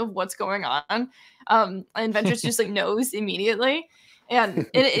watching of what's going on. And Ventress just like knows immediately. And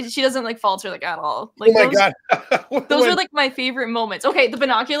she doesn't like falter like at all. Like, oh my god, those are like my favorite moments. Okay, the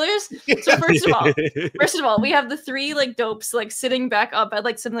binoculars. So first of all, we have the three like dopes like sitting back up at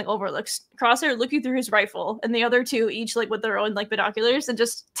like something like overlooks Crosshair looking through his rifle, and the other two each like with their own like binoculars, and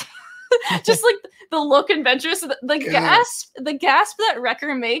just just like the look in Ventress, the gasp that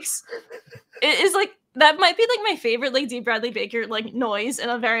Wrecker makes. It is like that might be like my favorite like D. Bradley Baker like noise in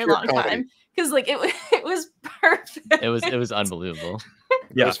a very long time. Because like it was perfect. It was unbelievable.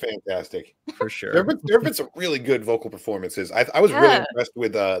 Yeah, it was fantastic for sure. There have been some really good vocal performances. I was really impressed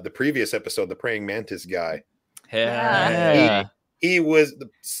with the previous episode, the praying mantis guy. Yeah, he was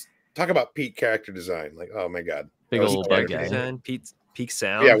talk about peak character design. Like, oh my god, big old bug guy. Peak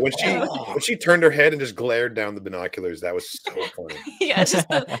sound. Yeah, when she turned her head and just glared down the binoculars, that was so funny. Yeah, just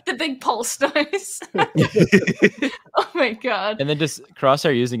the big pulse noise. Oh my god! And then just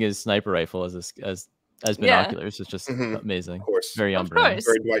Crosshair using his sniper rifle as binoculars is just amazing. Of course, very on brand.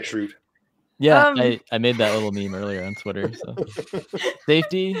 Very Dwight Schrute. Yeah, I made that little meme earlier on Twitter. So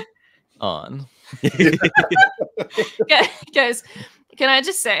safety on. Guys, can I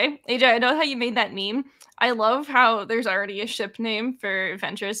just say, AJ, I know how you made that meme. I love how there's already a ship name for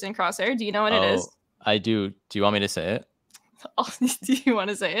Ventress and Crosshair. Do you know what it is? I do. Do you want me to say it? Oh, do you want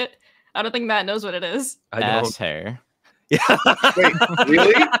to say it? I don't think Matt knows what it is. Ass hair. Yeah. Wait,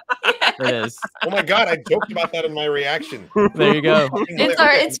 really? It is. Oh my god, I joked about that in my reaction. There you go.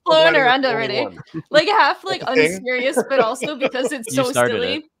 It's flown around already. Like half like unserious, but also because it's so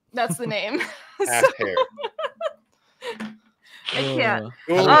silly. That's the name. Ass hair. I can't.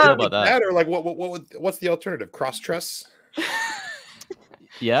 Well, how do you feel about that? Or like what's the alternative? Cross truss?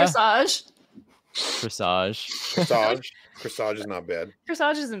 Yeah. Corsage is not bad.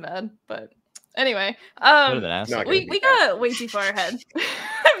 Corsage isn't bad, but anyway, we got way too far ahead.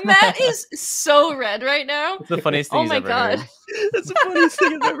 Matt is so red right now. It's the funniest thing he's ever heard. That's the funniest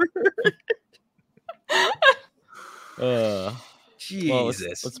thing I've ever heard. Jesus. Well,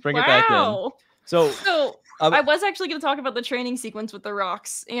 let's bring it back in. So I was actually going to talk about the training sequence with the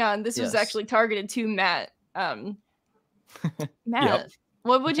rocks, and this was actually targeted to Matt. Matt,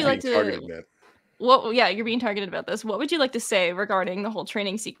 what would you like to? Yeah, you're being targeted about this. What would you like to say regarding the whole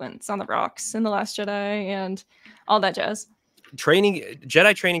training sequence on the rocks in The Last Jedi and all that jazz?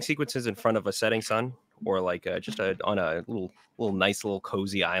 Jedi training sequences in front of a setting sun, or like on a little nice little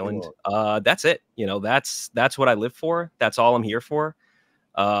cozy island. That's it. You know, that's what I live for. That's all I'm here for.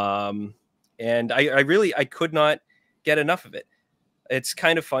 And I could not get enough of it. It's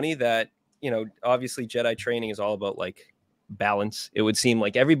kind of funny that, you know, obviously Jedi training is all about like balance. It would seem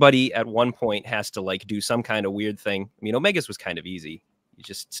like everybody at one point has to like do some kind of weird thing. I mean, Omega's was kind of easy. You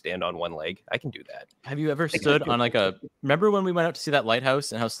just stand on one leg. I can do that. Have you ever stood on like remember when we went out to see that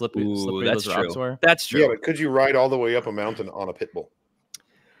lighthouse and how slippery those rocks were? That's true. Yeah, but could you ride all the way up a mountain on a pit bull?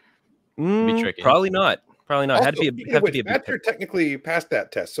 Be tricky. Probably not. Also, had to be a Batcher technically passed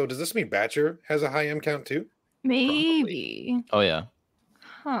that test. So does this mean Batcher has a high M count too? Maybe. Probably. Oh yeah.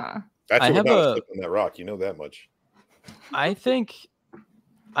 Huh. Batcher would not slip on that rock. You know that much. I think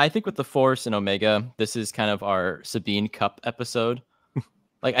with the Force and Omega, this is kind of our Sabine Cup episode.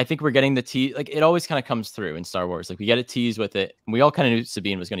 Like I think we're getting the tease. Like it always kind of comes through in Star Wars. Like we get a tease with it. And we all kind of knew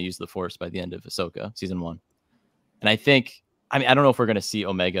Sabine was going to use the Force by the end of Ahsoka season 1. And I don't know if we're going to see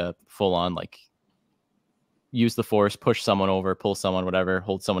Omega full on like use the Force, push someone over, pull someone, whatever,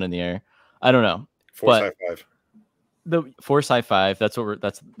 hold someone in the air. I don't know. Force high five. The Force high five. That's what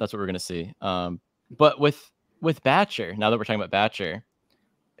we're gonna see. But with Batcher, now that we're talking about Batcher,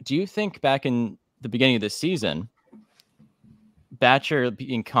 do you think back in the beginning of this season, Batcher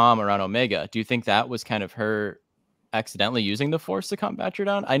being calm around Omega, do you think that was kind of her accidentally using the Force to calm Batcher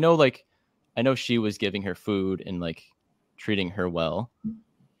down? I know, like I know she was giving her food and like treating her well.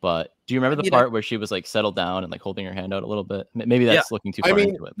 But do you remember the part where she was like settled down and like holding her hand out a little bit? Maybe that's looking too far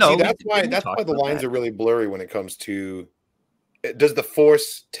into it. No, that's why the lines are really blurry when it comes to, does the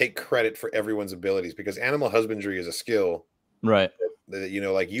Force take credit for everyone's abilities? Because animal husbandry is a skill, right? That you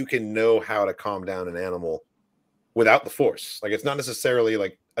know, like you can know how to calm down an animal without the Force. Like it's not necessarily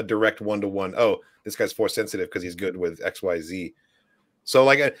like a direct one-to-one. Oh, this guy's Force sensitive because he's good with XYZ. So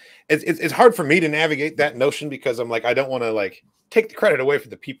like it's hard for me to navigate that notion because I'm like I don't want to like take the credit away from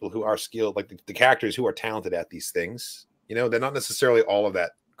the people who are skilled, like the characters who are talented at these things. You know, they're not necessarily all of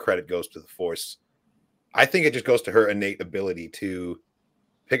that credit goes to the Force. I think it just goes to her innate ability to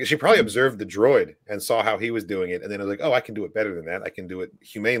pick. She probably observed the droid and saw how he was doing it, and then it was like, oh, I can do it better than that. I can do it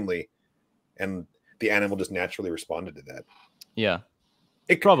humanely, and the animal just naturally responded to that. Yeah.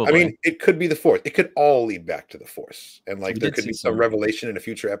 Probably. I mean, it could be the Force. It could all lead back to the Force. And like there could be some revelation in a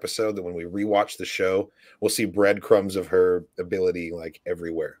future episode that when we rewatch the show, we'll see breadcrumbs of her ability like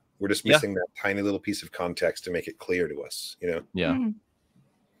everywhere. We're just missing that tiny little piece of context to make it clear to us, you know? Yeah.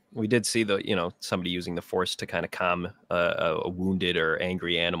 We did see somebody using the Force to kind of calm a wounded or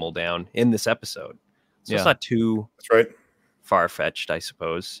angry animal down in this episode. So it's not too far-fetched, I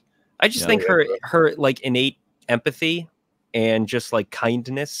suppose. I just think her like innate empathy and just like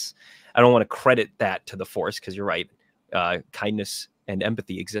kindness, I don't want to credit that to the Force because you're right. Kindness and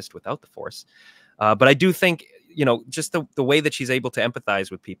empathy exist without the Force. But I do think, just the way that she's able to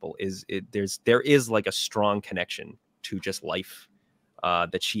empathize with people there is like a strong connection to just life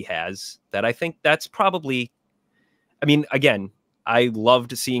that she has that I think that's probably, I mean, again, I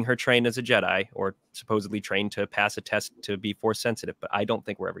loved seeing her train as a Jedi or supposedly trained to pass a test to be Force sensitive, but I don't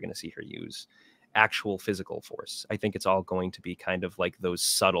think we're ever going to see her use actual physical Force. I think it's all going to be kind of like those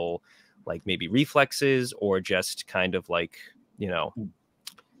subtle, like maybe reflexes or just kind of like,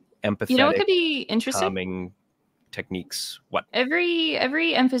 empathetic, what could be interesting? Calming techniques. What?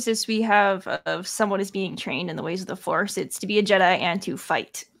 Every emphasis we have of someone is being trained in the ways of the Force, it's to be a Jedi and to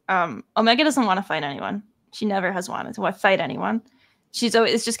fight. Omega doesn't want to fight anyone. She never has wanted to fight anyone.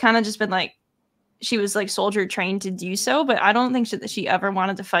 It's just kind of just been like, she was like soldier trained to do so, but I don't think that she ever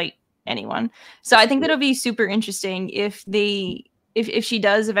wanted to fight anyone. So I think that'll be super interesting if she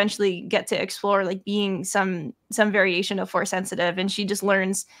does eventually get to explore like being some variation of Force sensitive, and she just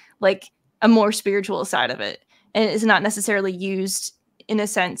learns like a more spiritual side of it, and it's not necessarily used in a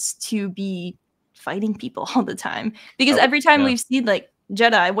sense to be fighting people all the time. Because every time we've seen like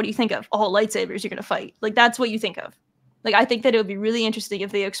Jedi, what do you think of? Oh, lightsabers, you're gonna fight. Like that's what you think of. Like I think that it would be really interesting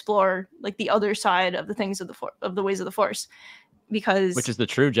if they explore like the other side of the things of the ways of the Force. Which is the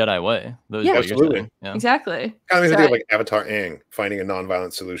true Jedi way. Absolutely. Yeah. Exactly. Kind of like Avatar Aang finding a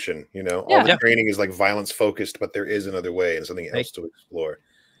non-violent solution. All the training is like violence focused, but there is another way and something else to explore.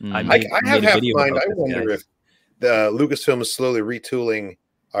 I have half mind. I wonder if the Lucasfilm is slowly retooling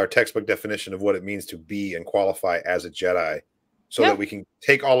our textbook definition of what it means to be and qualify as a Jedi, so that we can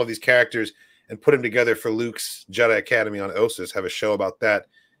take all of these characters and put them together for Luke's Jedi Academy on Ossus. Have a show about that.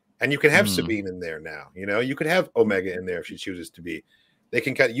 And you can have Sabine in there now. You could have Omega in there if she chooses to be. They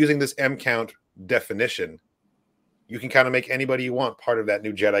can kind of, using this M count definition, you can kind of make anybody you want part of that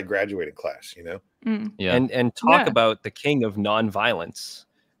new Jedi graduating class. Yeah. And talk about the king of nonviolence.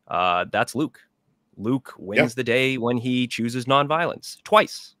 That's Luke. Luke wins the day when he chooses nonviolence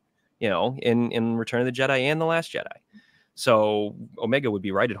twice. In Return of the Jedi and The Last Jedi. So Omega would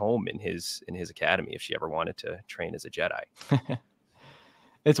be right at home in his academy if she ever wanted to train as a Jedi.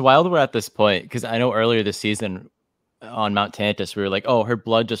 It's wild we're at this point, because I know earlier this season on Mount Tantus, we were like, oh, her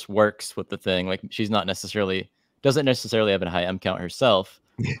blood just works with the thing. Like she's doesn't necessarily have a high M count herself.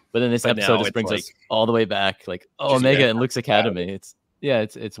 But then this episode just brings us all the way back, like, oh, Omega and Luke's academy. It's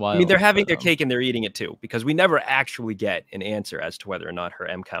wild. I mean, they're having their cake and they're eating it too, because we never actually get an answer as to whether or not her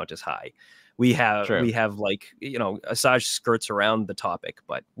M count is high. We have like, Asajj skirts around the topic,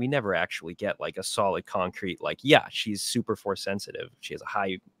 but we never actually get like a solid concrete, like, yeah, she's super Force sensitive. She has a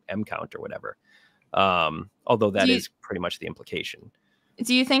high M count or whatever. Although that is pretty much the implication.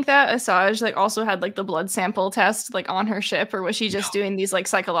 Do you think that Asajj like also had like the blood sample test like on her ship, or was she just doing these like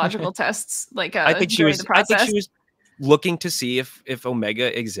psychological tests? Like I think she was looking to see if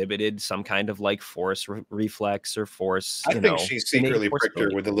Omega exhibited some kind of like Force reflex or Force. I think she secretly pricked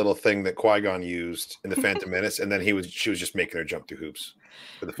her with the little thing that Qui-Gon used in the Phantom Menace, and then she was just making her jump through hoops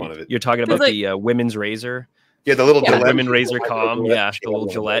for the fun of it. You're talking about the women's razor. Yeah, the little women razor calm. Yeah, the little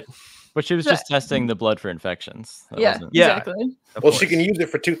Gillette. But she was just testing the blood for infections. Exactly. Well, she can use it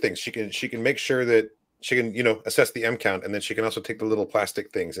for two things. She can make sure that she can assess the M count, and then she can also take the little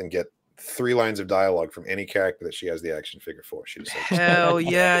plastic things and get 3 lines of dialogue from any character that she has the action figure for. She just like, Hell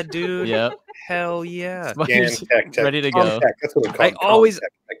yeah, dude. Yep. Hell yeah. scan tech, ready to go. tech. That's what it's called. I always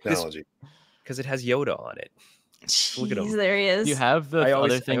technology. because it has Yoda on it. Look at him. Jeez, there he is. Do you have the I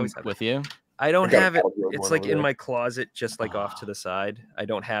other thing always have with you? I don't got a have it. Caliburn It's one like over in there. my closet, just like off to the side. I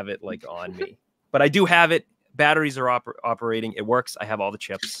don't have it like on me, but I do have it. Batteries are operating. It works. I have all the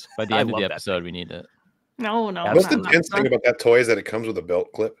chips. By the I end of the love that episode, thing. we need it. No. What's the not dense thing about that toy is that it comes with a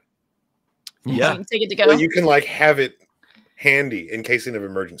belt clip. Yeah. You can take it to go. So you can like have it handy in case of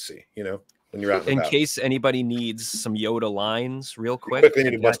emergency, you know, when you're out and In about. case anybody needs some Yoda lines real quick. Quickly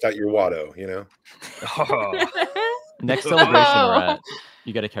need to bust out your Watto, you know. Oh, Next celebration we're Oh. at,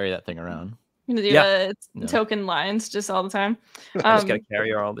 you got to carry that thing around. I'm gonna do Yeah. No. token lines just all the time. I just got to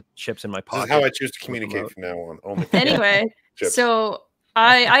carry all the chips in my This pocket. is how I choose to them communicate out. from now on. Only Anyway, chips. so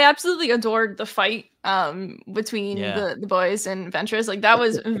I absolutely adored the fight between Yeah. the boys and Ventress. Like that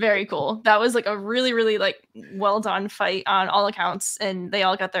was very cool. That was like a really like well done fight on all accounts, and they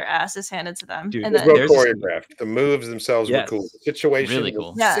all got their asses handed to them. Dude, and It was then, well There's- choreographed. The moves themselves Yes. were cool. The situation Really was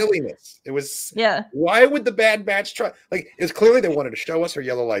cool. Yeah. silliness. It was yeah, why would the Bad Batch try? Like it's clearly they wanted to show us her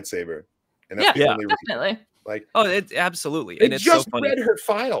yellow lightsaber, and that's Yeah. the only reason. definitely. Like Oh, it absolutely. they And it's just so funny. read her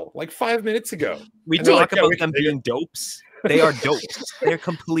file like 5 minutes ago. We and they're talk like, yeah, about we can them take it. being dopes. They are dopes. They're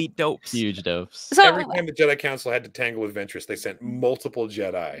complete dopes. Huge dopes. So Every time the Jedi Council had to tangle with Ventress, they sent multiple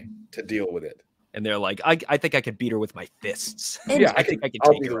Jedi to deal with it. And they're like, I think I could beat her with my fists. And- Yeah, I think I could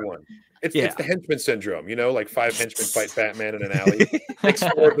I'll take be the her out. one. It's Yeah. the henchman syndrome, you know, like 5 henchmen fight Batman in an alley. Takes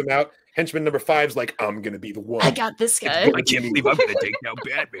 4 of them out. Henchman number 5's like, I'm gonna be the one. I got this guy. I can't believe I'm gonna take down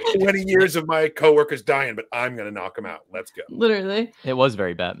Batman. 20 years of my coworkers dying, but I'm gonna knock him out. Let's go. Literally. It was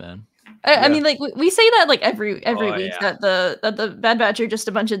very Batman. I Yeah. mean, like we say that like every Oh, week yeah. that the Bad Batch are just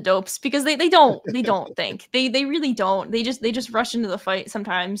a bunch of dopes because they don't think they really don't they just rush into the fight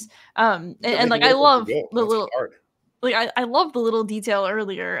sometimes and like I love the little like I love the little detail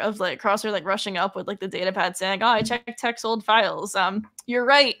earlier of like Crosshair like rushing up with like the data pad saying, "Oh, I checked Tech's old files. You're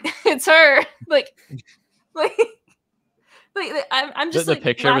right, it's her." like I'm just The like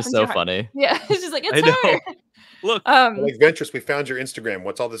picture was laughing so hard. funny. Yeah, it's just like I it's know. her. Look, Like Ventress, we found your Instagram.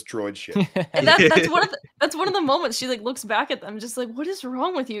 What's all this droid shit? And that's one of the moments she like looks back at them just like, what is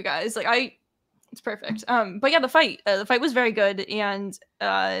wrong with you guys? Like it's perfect. But yeah, the fight was very good, and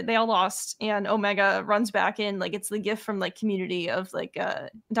they all lost, and Omega runs back in like it's the gift from like Community of like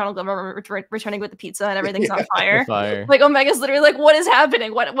Donald Glover returning with the pizza and everything's on fire. Fire. Like Omega's literally like, what is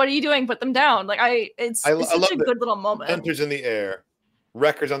happening? What are you doing? Put them down. Like it's I love such a that good little moment. Hunter's in the air,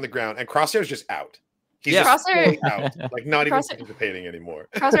 Wrecker's on the ground, and Crosshair's just out. He's Yeah. just Crosshair- fully out, like not even Crosshair- participating anymore.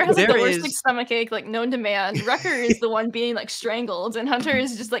 Crosshair has like the There worst like is- stomach ache like known to man. Wrecker is the one being like strangled, and Hunter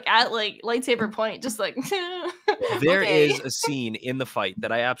is just like at like lightsaber point, just like there okay. is a scene in the fight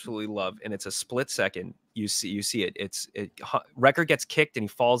that I absolutely love, and it's a split second. You see it. Wrecker gets kicked and he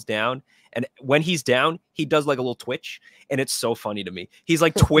falls down, and when he's down, he does like a little twitch, and it's so funny to me. He's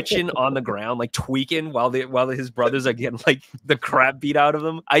like twitching on the ground, like tweaking while his brothers are getting like the crap beat out of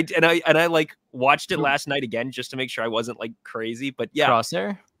them. I like watched it last night again just to make sure I wasn't like crazy. But yeah,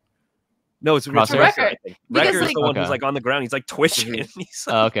 Crosshair? no, it's Crosshair? Wrecker. I think Because, Wrecker is like- the one Okay. who's like on the ground. He's like twitching. Mhm. He's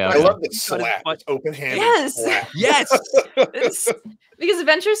like, Okay. I okay. love the Got his slap, butt- open handed Yes. slap. yes. It's because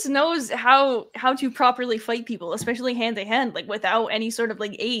Ventress knows how to properly fight people, especially hand to hand, like without any sort of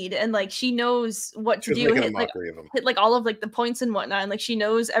like aid, and like she knows what to She's do. making a Hit like, mockery of him. hit like all of like the points and whatnot, and like she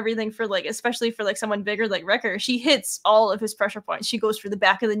knows everything for like especially for like someone bigger like Wrecker. She hits all of his pressure points. She goes for the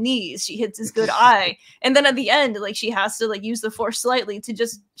back of the knees. She hits his good eye, and then at the end, like she has to like use the Force slightly to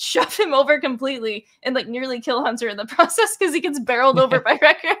just shove him over completely and like nearly kill Hunter in the process because he gets barreled over by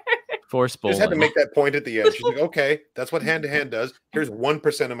Wrecker. Force Just had to bowling. make that point at the end. She's like, okay, that's what hand to hand does. Here's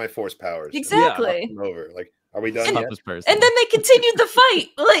 1% of my force powers. Exactly. Knock him over. Like, are we done And- yet? Toughest person. And then they continued the fight.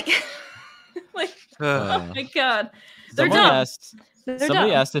 Like, like Uh, oh my god. They're Someone dumb. asked. They're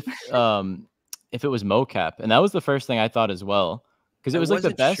Somebody dumb. asked if it was mocap, and that was the first thing I thought as well, because it I was like the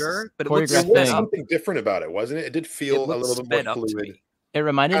wasn't best sure, but it looked There choreographed was thing. something different about it, wasn't it? It did feel a looked little bit sped more up to fluid. me. It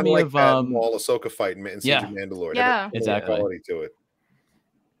reminded Kind me of like of that Maul Ahsoka fight in Siege yeah. of Mandalore. It Yeah. had a Exactly. quality to it.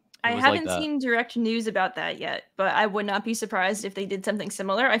 I It was like haven't that. seen direct news about that yet, but I would not be surprised if they did something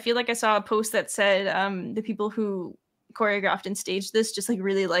similar. I feel like I saw a post that said the people who choreographed and staged this just like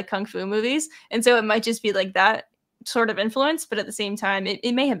really like kung fu movies, and so it might just be like that sort of influence, but at the same time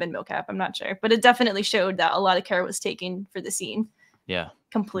it may have been mocap. I'm not sure, but it definitely showed that a lot of care was taken for the scene Yeah,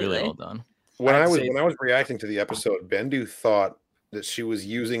 completely. really well done. When I'd I was say- when I was reacting to the episode, Bendu thought that she was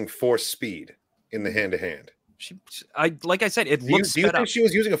using force speed in the hand to hand. like I said, it Do you looks think sped up. she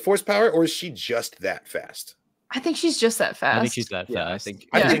was using a force power, or is she just that fast? I think she's just that fast. I think she's that fast. Yeah,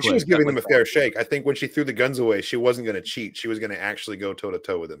 I think she was giving them a fair quick. shake. I think when she threw the guns away, she wasn't going to cheat. She was going to actually go toe to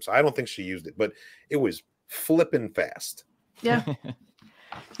toe with him. So I don't think she used it, but it was flipping fast. Yeah.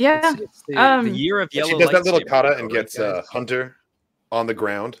 Yeah. It's the year of And yellow. she does that little lightsaber, kata though, and right, gets guys? Hunter on the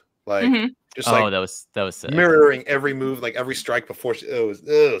ground, like just Oh, like that was sick. mirroring every move, like every strike before she. It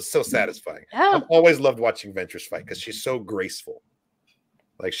was so satisfying. Yeah. I've always loved watching Ventress fight because she's so graceful.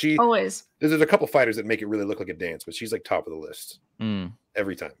 Like Always. there's a couple fighters that make it really look like a dance, but she's like top of the list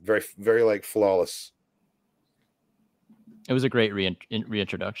every time. Very, very like flawless. It was a great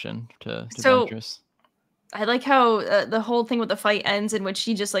reintroduction to So- Ventress. I like how the whole thing with the fight ends, in which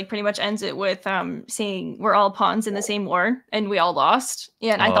she just like pretty much ends it with saying we're all pawns in the same war and we all lost.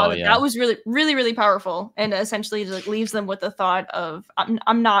 And I Oh, thought that, yeah. that was really, really, really powerful, and essentially just, like, leaves them with the thought of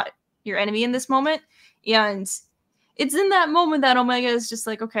I'm not your enemy in this moment. And it's in that moment that Omega is just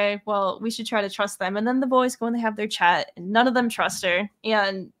like, okay, well, we should try to trust them. And then the boys go and they have their chat, and none of them trust her.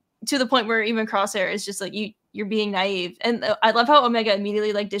 And to the point where even Crosshair is just like, you're being naive. And I love how Omega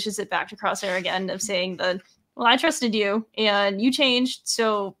immediately like dishes it back to Crosshair again of saying that, well, I trusted you and you changed,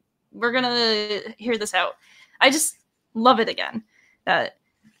 so we're gonna hear this out. I just love it again that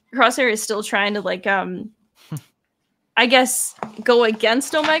Crosshair is still trying to like I guess go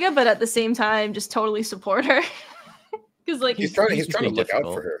against Omega, but at the same time just totally support her. Because like He's trying to being look out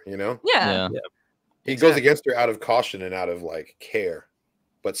difficult. for her, you know. yeah. He goes against her out of caution and out of like care,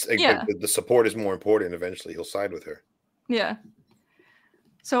 but Yeah. the support is more important. Eventually, he'll side with her. Yeah.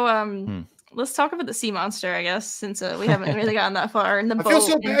 So let's talk about the sea monster, I guess, since we haven't really gotten that far in the I boat. feel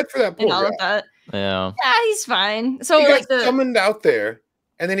so bad for that and poor all guy. of that. Yeah. Yeah, he's fine. So He like gets summoned out there,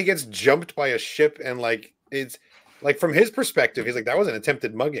 and then he gets jumped by a ship, and like it's like from his perspective, he's like that was an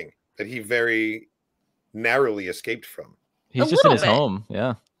attempted mugging that he very narrowly escaped from. He's A just in little his bit. home.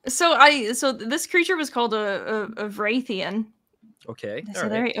 Yeah. so this creature was called a Wraithian. Okay. Is All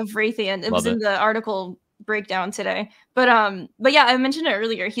that right. right? A Wraithian. It Love was in it. the article breakdown today. But yeah, I mentioned it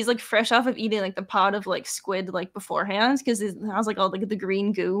earlier. He's like fresh off of eating like the pod of like squid like beforehand, because it has like all like the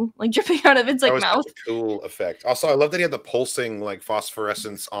green goo like dripping out of its That like was mouth. such a cool effect. Also, I love that he had the pulsing like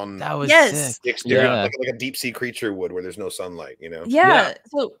phosphorescence on That was Yes. sick. the exterior, Yeah. like a deep sea creature would, where there's no sunlight. You know, Yeah.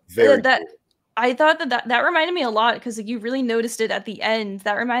 So very that cool. I thought that reminded me a lot, because like, you really noticed it at the end.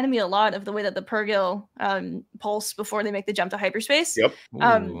 That reminded me a lot of the way that the Purgil pulse before they make the jump to hyperspace. Yep. Ooh.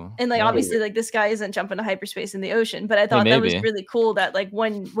 And like Yeah. obviously like this guy isn't jumping to hyperspace in the ocean, but I thought that was maybe. really cool that like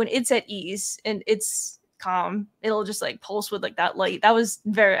when it's at ease and it's calm, it'll just like pulse with like that light. That was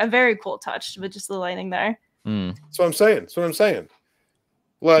a very cool touch with just the lighting there. That's what I'm saying. That's what I'm saying.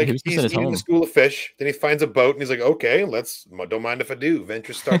 Like he was just he's in his eating home. the school of fish, then he finds a boat, and he's like, "Okay, don't mind if I do."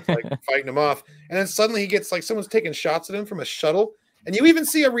 Ventress starts like fighting him off, and then suddenly he gets like someone's taking shots at him from a shuttle, and you even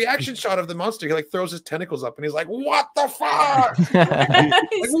see a reaction shot of the monster. He like throws his tentacles up, and he's like, "What the fuck?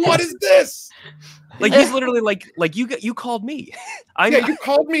 Like, what is this? Like he's literally like you called me. I'm Yeah, you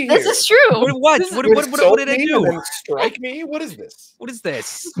called me This here. is true. what? This is- What You did insult I me do? and then strike me? What is this? What is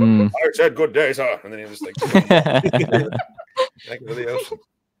this? Mm. I said good day, sir, and then he just like back into the ocean.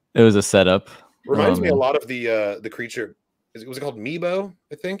 It was a setup. Reminds me a man. lot of the creature. Was it called Meebo?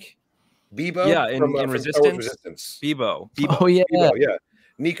 I think. Bebo. Yeah, in Star Wars Resistance? Resistance. Bebo. Oh yeah. Bebo, yeah.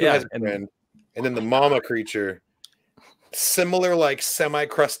 Nico Yeah, has a and- friend, and then the mama creature, similar like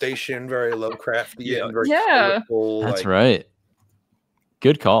semi-crustacean, very low crafty, Yeah. and very Yeah. colorful, That's like- right.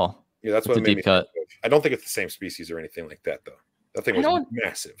 Good call. Yeah, that's It's what a it made deep me cut. think of. I don't think it's the same species or anything like that, though. That thing I was don't-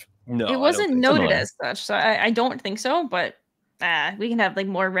 massive. No, It wasn't so. noted Similar. as such, so I don't think so. But we can have like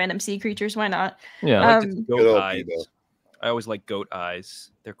more random sea creatures. Why not? Yeah. I like the Um, Good goat old eyes. Bebo. I always like goat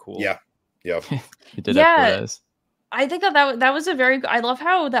eyes. They're cool. Yeah. Yep. You did Yeah. have 4 days. I think that was a very. I love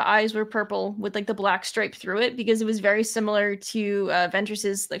how the eyes were purple with like the black stripe through it, because it was very similar to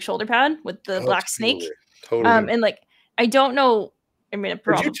Ventress's like shoulder pad with the black snake. Totally. And like I don't know. I mean, it Could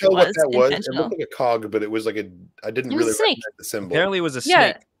probably you tell what was that was? It intentional. looked like a cog, but it was like I didn't It was really a snake. recognize the symbol. Apparently, it was a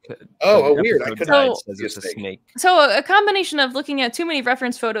Yeah. snake. Oh, The weird. I episode couldn't guide So- says see a it's a snake. snake. So a combination of looking at too many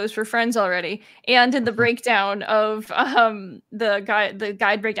reference photos for Friends already, and in the breakdown of the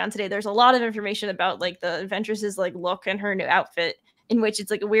guide breakdown today, there's a lot of information about like the Ventress's like look and her new outfit, in which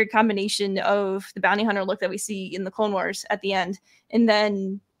it's like a weird combination of the bounty hunter look that we see in the Clone Wars at the end, and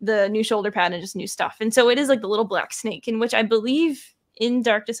then the new shoulder pad and just new stuff. And so it is like the little black snake, in which I believe in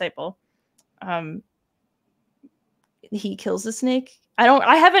Dark Disciple, he kills the snake.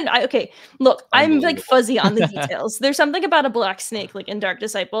 Okay, look, I'm like Unbelievable. fuzzy on the details. There's something about a black snake, like in Dark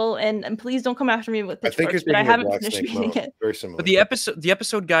Disciple, and please don't come after me with I think you're pitchforks, but I thinking of haven't Black finished Snake reading Mom. it. Very similar. But the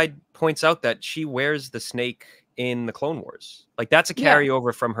episode guide points out that she wears the snake in the Clone Wars. Like that's a Yeah.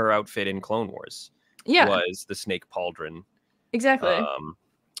 carryover from her outfit in Clone Wars. was the snake pauldron. Exactly. And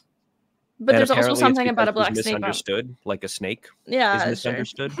But there's also apparently it's something about a because black she's snake. misunderstood, like a snake Yeah, is sure.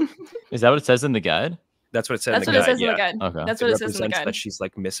 misunderstood. Is that what it says in the guide? That's what it said That's in what the it guide. says in the guide. Okay. That's It what it says in the represents guide. that she's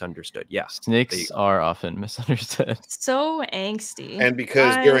like misunderstood. Yeah. Snakes are often misunderstood. So angsty. And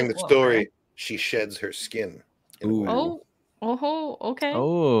because I during the love story, her. she sheds her skin. in a Ooh. way. Okay.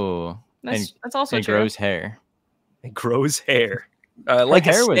 Oh, That's also and true. grows hair. It grows hair. Like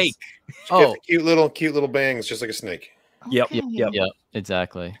a hair was- snake. She gets cute little bangs, just like a snake. Yep. Okay. Yep,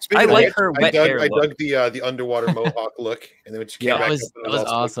 exactly. Speaking I of like which, her I wet dug, hair I look. dug the underwater mohawk look, and then when she came Yeah, back, that was- up, it that was all slicked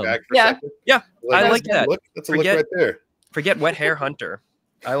awesome. back for a Yeah. second. Yeah, I that's like a that. Look. That's a Forget- look right there. Forget wet hair hunter.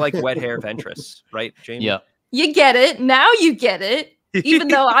 I like wet hair Ventress, right, Jamie? Yep. You get it. Now you get it. Even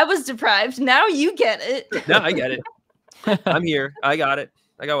though I was deprived, now you get it. No, I get it. I'm here. I got it.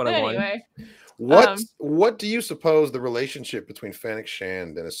 I got what I wanted. Anyway, What do you suppose the relationship between Fennec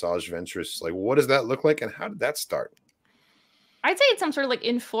Shand and Asajj Ventress, like, what does that look like, and how did that start? I'd say it's some sort of like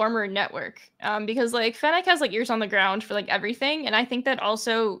informer network. Because like Fennec has like ears on the ground for like everything, and I think that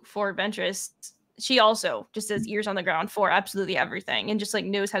also for Ventress, she also just has ears on the ground for absolutely everything, and just like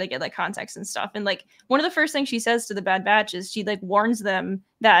knows how to get like context and stuff. And like one of the first things she says to the Bad Batch is she like warns them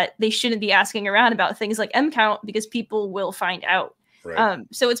that they shouldn't be asking around about things like M count because people will find out. Right.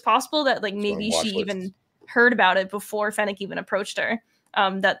 So it's possible that like It's maybe on she watch even lists. heard about it before Fennec even approached her.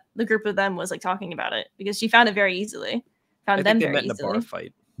 That the group of them was like talking about it because she found it very easily. I Found think them they very met in a bar easily.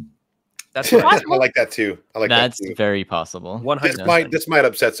 fight. That's what I I like that too. I like That's that too. very possible. 100%. This might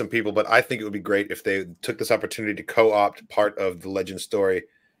upset some people, but I think it would be great if they took this opportunity to co-opt part of the legend story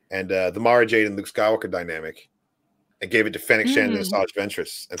and the Mara Jade and Luke Skywalker dynamic, and gave it to Fennec Shand and Asajj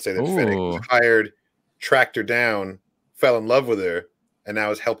Ventress, and say that Fennec was Ooh. hired, tracked her down, fell in love with her, and now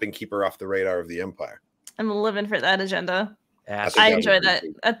is helping keep her off the radar of the Empire. I'm living for that agenda. Ass think I that enjoy would be that.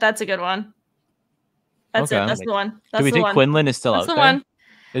 great. That's a good one. That's Okay. it. That's the one. Do That's we the think one. Quinlan is still That's out the there? one.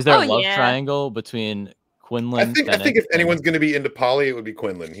 Is there Oh, a love yeah. triangle between Quinlan? I think Fennec, if and- anyone's going to be into poly, it would be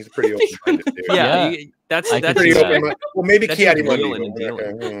Quinlan. He's a pretty open-minded dude. Yeah, Yeah. that's I could Pretty see that. open-minded. Well, maybe That's Kiadi just Mundi. wheeling and but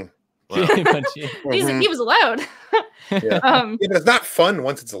we're not dealing. gonna- Yeah. He was allowed. Yeah. Yeah, but it's not fun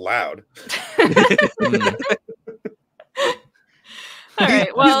once it's allowed. Mm. All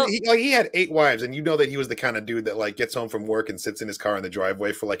right. Well, he had 8 wives, and you know that he was the kind of dude that like gets home from work and sits in his car in the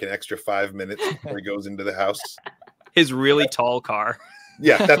driveway for like an extra 5 minutes before he goes into the house. His really tall car.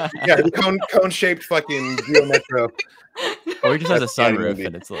 Yeah, the cone-shaped fucking Geo Metro. Or he just has a That's Kiadi sunroof Mundi.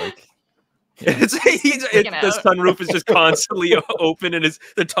 and it's like The out. sunroof is just constantly open, and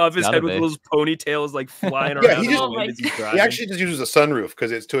the top of his Gotta head with be. those ponytails like flying Yeah, around he in the just- wind as he's He driving. actually just uses a sunroof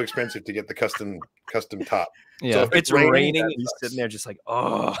because it's too expensive to get the custom top. yeah. if it's raining, that and he's sucks. sitting there just like,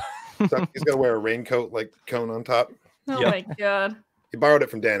 oh. So he's gonna wear a raincoat like cone on top. oh Yeah. my god. He borrowed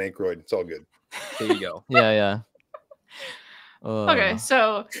it from Dan Aykroyd. It's all good. There you go. Yeah. Okay,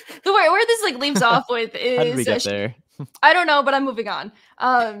 so the way where this like leaves off with is How did we get there? I don't know, but I'm moving on.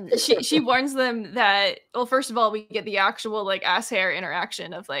 She warns them that, well, first of all, we get the actual like ass hair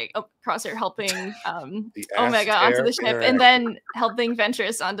interaction of like Crosshair helping The Omega ass onto hair the ship, interaction. and then helping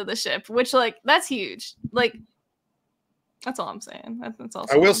Ventress onto the ship, which like that's huge. Like that's all I'm saying. That's all.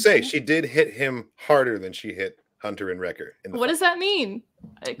 I will I'm say saying. she did hit him harder than she hit Hunter and Wrecker. In the What fight. does that mean?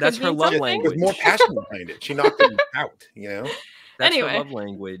 It That's could her mean love something. language. With more passion behind it. She knocked him out, you know? That's Anyway. her love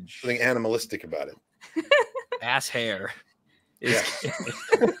language. Something animalistic about it. Ass hair. Yeah.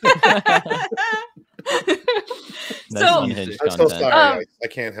 Nice So unhinged I'm so content. sorry. I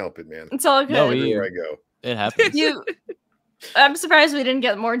can't help it, man. it's all good. No, Everywhere I go. It happens. I'm surprised we didn't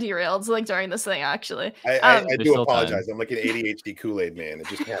get more derailed like during this thing. Actually, I There's do still apologize. I'm like an ADHD Kool-Aid man. It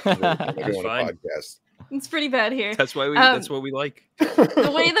just happens when I go on a Fine. podcast. it's pretty bad here. That's why that's what we like.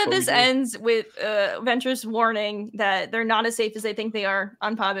 The way that That's what this we do. ends with Ventress warning that they're not as safe as they think they are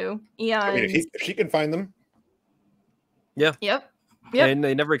on Pabu. And I mean, if she can find them, yep. And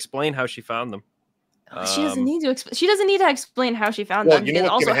they never explain how she found them. She doesn't need to. She doesn't need to explain how she found well, them. you know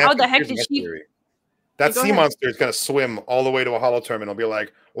Because what's also, gonna how happen? the heck Here's did my she? theory. That Go sea ahead. monster is going to swim all the way to a hollow terminal and be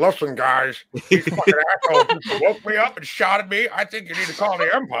like, listen, guys, these fucking assholes woke me up and shot at me. I think you need to call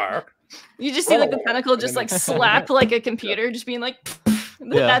the Empire. You just see like the Oh. tentacle just like slap like a computer, just being like,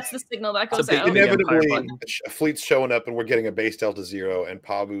 Yeah. that's the signal that It's a goes big out. Empire Inevitably, button. a fleet's showing up and we're getting a base Delta Zero, and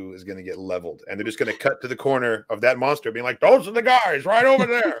Pabu is going to get leveled. And they're just going to cut to the corner of that monster being like, those are the guys right over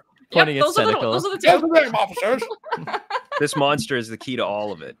there. Pointing its those are tentacle. those are the Tell two. the name, officers. This monster is the key to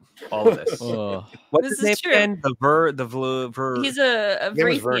all of it. All of this. Oh, What's This his name is true. again? The He's a Name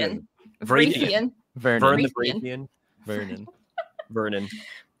was Vrathian. Vernon. Vernon. Vern the Vrathian. Bravian. Vernon. Vernon.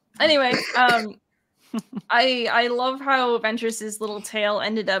 Anyway, I love how Ventress's little tale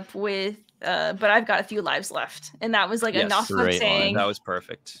ended up with but I've got a few lives left, and that was like enough of saying that was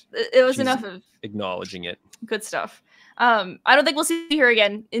perfect. It was enough of acknowledging it. Good stuff. I don't think we'll see her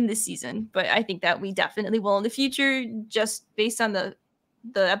again in this season, but I think that we definitely will in the future, just based on the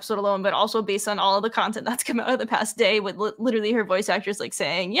episode alone, but also based on all of the content that's come out of the past day, with literally her voice actress like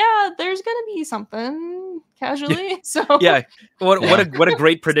saying, "Yeah, there's gonna be something," casually. So yeah, what a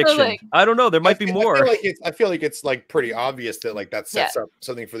great prediction. So, like, I don't know, there might be more. I feel like it's like pretty obvious that like that sets up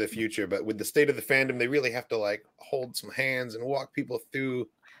something for the future, but with the state of the fandom, they really have to like hold some hands and walk people through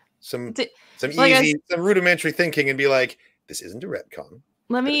some rudimentary thinking and be like, this isn't a retcon.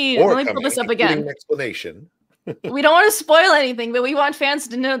 Let me pull this up again. An explanation. We don't want to spoil anything, but we want fans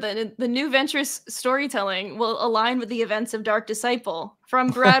to know that the new Ventress storytelling will align with the events of Dark Disciple from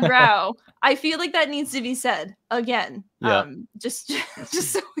Brad Rao. I feel like that needs to be said again. Yeah. Just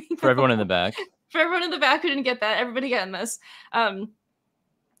so we know. For everyone in the back. For everyone in the back who didn't get that, everybody getting this.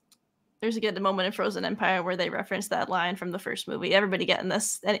 There's a good moment in Frozen Empire where they reference that line from the first movie. Everybody getting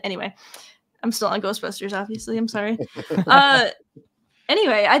this. Anyway, I'm still on Ghostbusters, obviously. I'm sorry.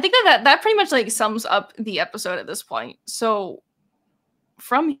 Anyway, I think that pretty much like sums up the episode at this point. So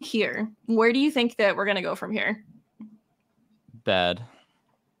from here, where do you think that we're gonna go from here? Bad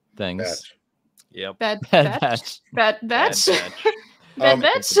things. Batch. Yep. Bad batch. Bad batch. Bad batch. Bad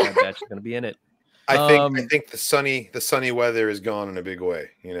batch is gonna be in it. I think the sunny weather is gone in a big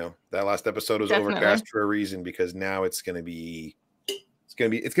way. You know, that last episode was overcast for a reason, because now it's gonna be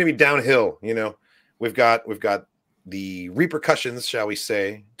downhill. You know, we've got the repercussions, shall we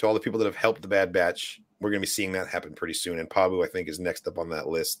say, to all the people that have helped the Bad Batch. We're going to be seeing that happen pretty soon, and Pabu, I think, is next up on that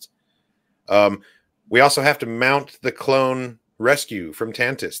list. We also have to mount the clone rescue from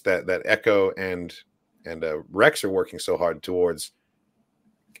Tantus that Echo and Rex are working so hard towards.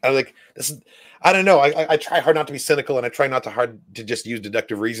 I don't know. I try hard not to be cynical, and I try not to just use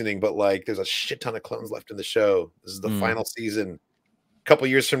deductive reasoning, but like, there's a shit ton of clones left in the show. This is the final season. A couple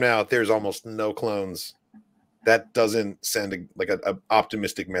years from now, there's almost no clones. That doesn't send an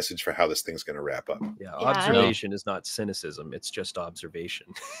optimistic message for how this thing's going to wrap up. Yeah, observation is not cynicism. It's just observation.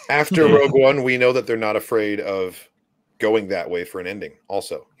 After Rogue One, we know that they're not afraid of going that way for an ending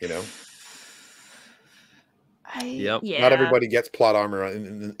also, you know? Not everybody gets plot armor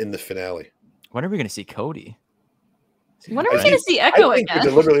in the finale. When are we going to see Cody? When are we going to see Echo again?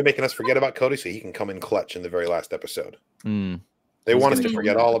 They're deliberately making us forget about Cody so he can come in clutch in the very last episode. They want us to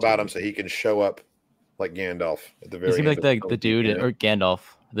forget all about him so he can show up like Gandalf at the very end. He's like the dude or Gandalf,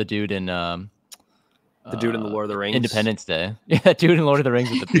 the dude in the dude in the Lord of the Rings, Independence Day. Yeah, dude in Lord of the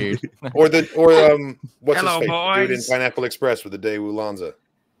Rings with the beard. what's his face? The dude in Pineapple Express with the Daewoo Lanza.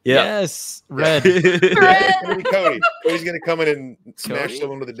 Yeah. Yes, Red. Cody. Cody's gonna come in and smash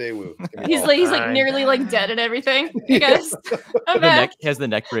someone with a Daewoo. He's like nearly like dead and everything. You guys, he has the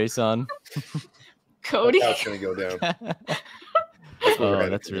neck brace on. Cody. That's gonna go down.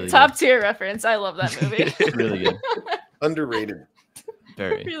 That's really top tier reference. I love that movie. Really good. Underrated.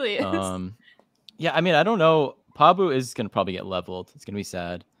 Very. It really is. Yeah, I mean, I don't know. Pabu is gonna probably get leveled. It's gonna be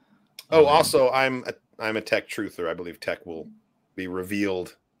sad. Also, I'm a Tech truther. I believe Tech will be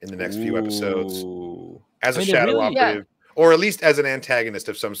revealed in the next few episodes as a shadow operative, or at least as an antagonist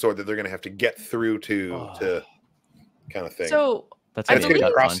of some sort that they're gonna have to get through to kind of thing. So that's gonna be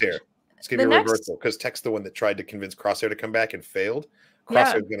Crosshair. It's going to be a reversal, because Tech's the one that tried to convince Crosshair to come back and failed.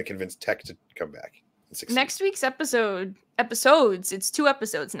 Crosshair's going to convince Tech to come back. Next week's episodes, it's 2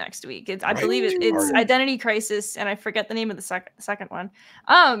 episodes next week. I believe it's Identity Crisis, and I forget the name of the second one.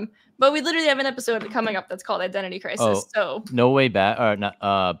 But we literally have an episode coming up that's called Identity Crisis. So No Way Back, or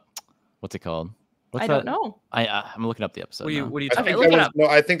not? What's it called? I don't know. I'm looking up the episode. What are you talking about? No,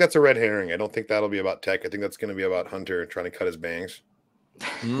 I think that's a red herring. I don't think that'll be about Tech. I think that's going to be about Hunter trying to cut his bangs.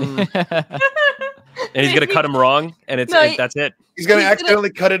 And he's gonna cut him wrong, and that's it. He's gonna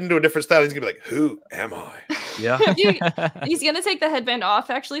accidentally cut it into a different style. He's gonna be like, "Who am I?" Yeah. He's gonna take the headband off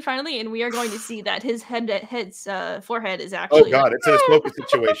finally, and we are going to see that his forehead is actually. Oh God, it's in a Smoker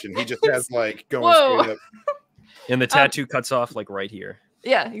situation. He just has like going straight up, and the tattoo cuts off like right here.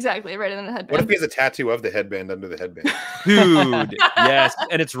 Yeah, exactly, right in the headband. What if he has a tattoo of the headband under the headband? Dude, yes,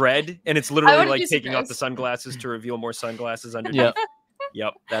 and it's red, and it's literally like taking off the sunglasses to reveal more sunglasses underneath.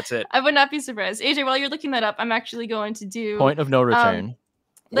 Yep, that's it. I would not be surprised. AJ, while you're looking that up, I'm actually going to do Point of No Return.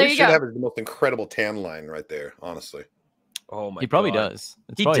 There you go. Have the most incredible tan line right there, honestly. Oh my God. He probably does.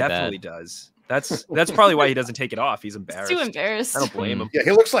 He definitely does. That's probably why he doesn't take it off. He's embarrassed. Too embarrassed. I don't blame him. Yeah,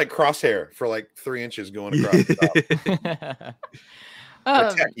 he looks like Crosshair for like 3 inches going across the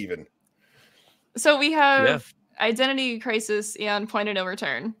top. Tech even. So we have Identity Crisis and Point of No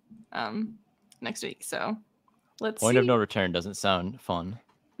Return next week. So let's Point see. of No Return doesn't sound fun.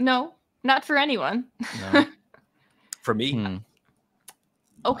 No, Not for anyone. No. For me,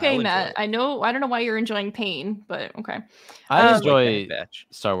 Okay, I'll Matt. enjoy it. I don't know why you're enjoying Pain, but okay. I Um, enjoy Bad Batch.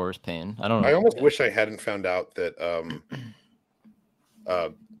 Star Wars Pain. I don't know. I almost wish I hadn't found out that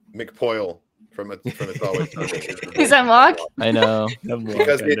Mick Poyle from It's Always Sunny is the Is voice that of Mock? Mock. I know.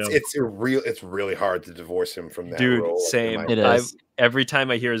 Because it's really hard to divorce him from that Dude, role. same. It is. Every time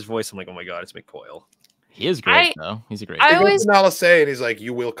I hear his voice, I'm like, oh my god, it's McCoyle. He is great though. He's a great. I He always goes to Nala say, and he's like,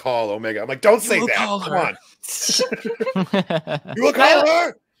 "You will call Omega." I'm like, "Don't say will that. call Come her." on, you will call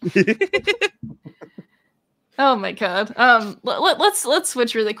her." Oh my god. Let's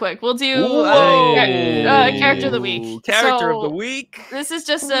switch really quick. We'll do Whoa. character of the week. Character of the So, week. This is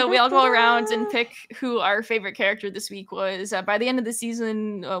just we all go around and pick who our favorite character this week was. By the end of the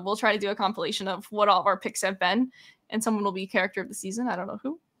season, we'll try to do a compilation of what all of our picks have been, and someone will be character of the season. I don't know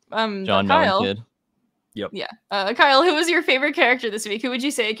who. John Kyle. Kid. Yep. Yeah. Kyle, who was your favorite character this week? Who would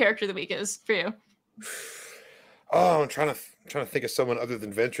you say character of the week is for you? Oh, I'm trying to think of someone other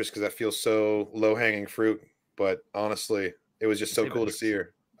than Ventress because that feels so low hanging fruit. But honestly, it was just so cool to see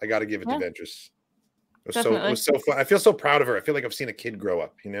her. I got to give it to Ventress. It was so fun. I feel so proud of her. I feel like I've seen a kid grow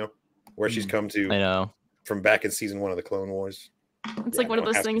up. You know, where she's come to. I know. From back in season 1 of the Clone Wars. It's like one of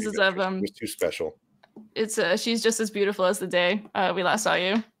those things is of it was too special. It's she's just as beautiful as the day we last saw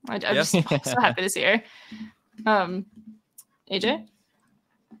you. I'm just so happy to see her. AJ,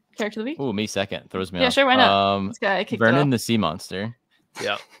 character of the week. Ooh, me second. Throws me off. Yeah, sure. Why not? This guy kicked Vernon it the Sea Monster.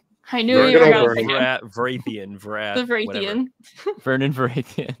 Yeah. I knew you were going to pick him. Vrathian. The Vrathian. Vernon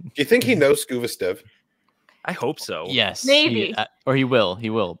Vrathian. Do you think he knows Scuba Stev? I hope so. Yes. Maybe. Or he will. He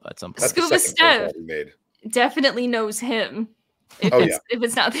will at some point. That's Scuba the second phone Stev call he made. definitely knows him. If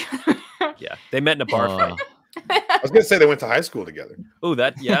it's not the other. Yeah. They met in a bar fight. I was going to say they went to high school together. Oh,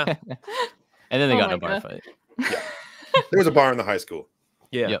 yeah. And then they got in a bar fight. Yeah. There was a bar in the high school.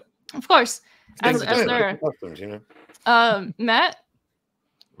 Yeah. Yep. Of course. As Things there like customs, you know. are. Matt?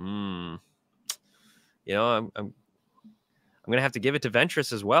 You know, I'm gonna have to give it to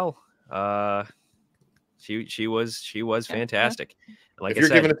Ventress as well. She was fantastic. Like if you're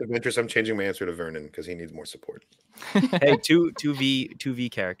giving it to Ventress, I'm changing my answer to Vernon because he needs more support. Hey, two V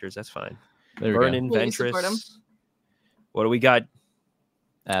characters, that's fine. There Vernon, we go. Ventress. What do we got?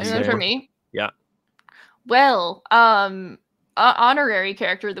 And then for me? Yeah. Well, honorary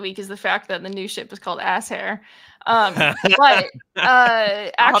character of the week is the fact that the new ship is called Asshair. But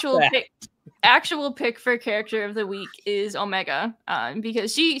actual pick for character of the week is Omega,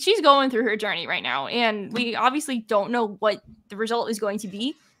 because she's going through her journey right now, and we obviously don't know what the result is going to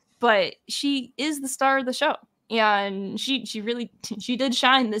be, but she is the star of the show, and she did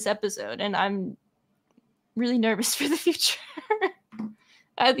shine this episode, and I'm really nervous for the future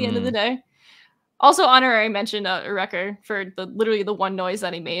at the end of the day. Also, honorary mention Wrecker for literally the one noise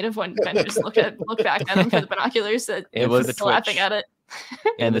that he made of when Ben just looked back at him for the binoculars. That it was the laughing at it.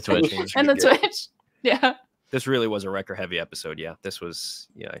 And the Twitch. And the Twitch. Yeah. This really was a Wrecker heavy episode. Yeah. This was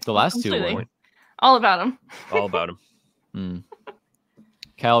the last two were. All about him. All about him.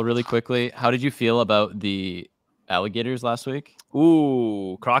 Cal, really quickly, how did you feel about the alligators last week?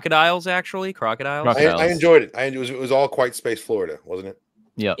 Ooh, crocodiles actually. Crocodiles. I enjoyed it. It was all Quite Space Florida, wasn't it?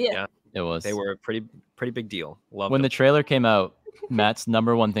 Yep. Yeah. It was. They were a pretty big deal. Loved when them. the trailer came out, Matt's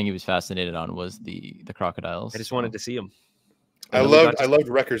number one thing he was fascinated on was the crocodiles. I just wanted to see them. I loved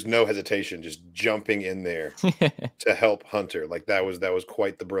Wrecker's no hesitation, just jumping in there to help Hunter. Like that was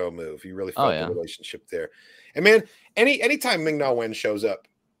quite the bro move. You really felt the relationship there. And man, anytime Ming-Na Wen shows up,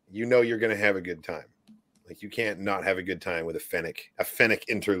 you know you're gonna have a good time. Like you can't not have a good time with a Fennec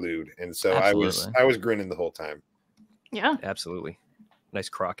interlude. And so absolutely. I was grinning the whole time. Yeah, absolutely. Nice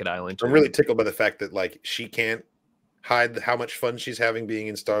crocodile interlude. I'm really tickled by the fact that like she can't hide how much fun she's having being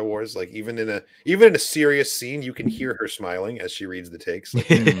in Star Wars. Like even in a serious scene, you can hear her smiling as she reads the takes.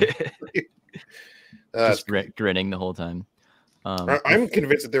 Just grinning the whole time. I'm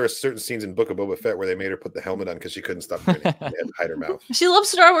convinced that there are certain scenes in Book of Boba Fett where they made her put the helmet on because she couldn't stop grinning. They had to hide her mouth. She loves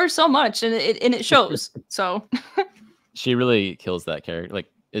Star Wars so much, and it shows. So she really kills that character. Like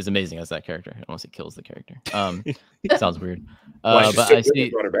is amazing as that character. I don't want to say kills the character. Sounds weird. Well, but I see.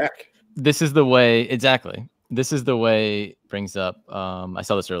 Brought her back. This is the way exactly. This is the way brings up. I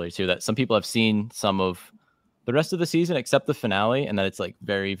saw this earlier too. That some people have seen some of the rest of the season except the finale, and that it's like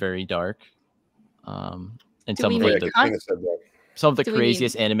very, very dark. And some of the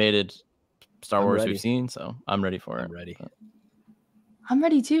craziest animated Star Wars we've seen. So I'm ready for it. I'm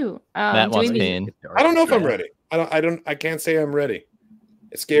ready too. Matt wants pain. I don't know if I'm ready. I can't say I'm ready.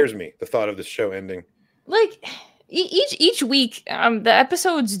 It scares me, the thought of the show ending. Like each week, the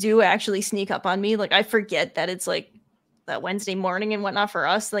episodes do actually sneak up on me. Like I forget that it's like that Wednesday morning and whatnot for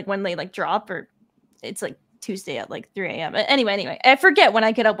us, like when they like drop, or it's like Tuesday at like 3 a.m. Anyway, I forget when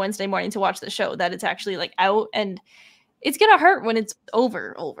I get up Wednesday morning to watch the show that it's actually like out, and it's gonna hurt when it's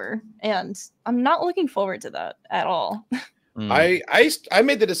over, and I'm not looking forward to that at all. I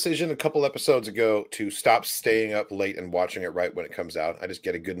made the decision a couple episodes ago to stop staying up late and watching it right when it comes out. I just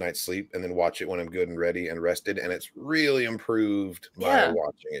get a good night's sleep and then watch it when I'm good and ready and rested, and it's really improved my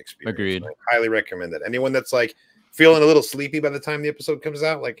watching experience. Agreed. I highly recommend that. Anyone that's like feeling a little sleepy by the time the episode comes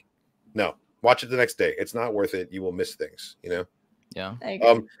out, like, no, watch it the next day. It's not worth it. You will miss things, you know? Yeah.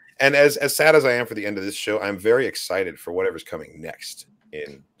 And as sad as I am for the end of this show, I'm very excited for whatever's coming next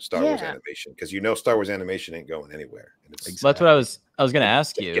in Star Wars animation, because Star Wars animation ain't going anywhere. That's what I was going to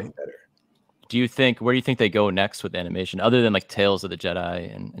ask you. Getting better. Where do you think they go next with animation, other than like Tales of the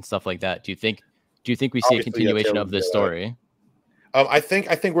Jedi and stuff like that? Do you think we see Obviously, a continuation of this story? I think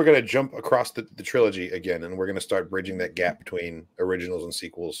we're going to jump across the trilogy again, and we're going to start bridging that gap between originals and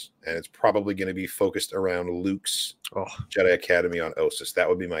sequels, and it's probably going to be focused around Luke's Jedi Academy on Ossus. That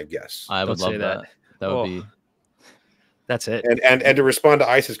would be my guess. I would love that. That would be. That's it. And to respond to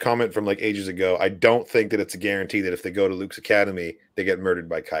Ice's comment from like ages ago, I don't think that it's a guarantee that if they go to Luke's Academy, they get murdered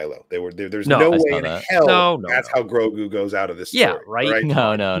by Kylo. There's no way in hell that's how Grogu goes out of this story. Yeah, right?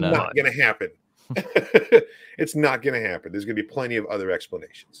 No. Not going to happen. It's not going to happen. There's going to be plenty of other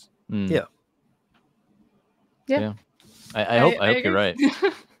explanations. Yeah. I hope you're right.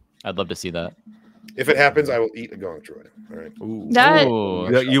 I'd love to see that. If it happens, I will eat a Gonk droid. All right.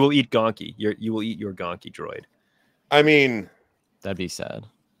 Ooh. You will eat Gonky. You will eat your Gonky droid. I mean, that'd be sad.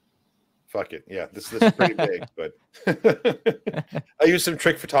 Fuck it. Yeah, this is pretty big, but I use some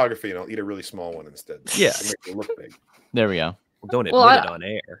trick photography and I'll eat a really small one instead. Yeah, to make it look big. There we go. Don't admit it on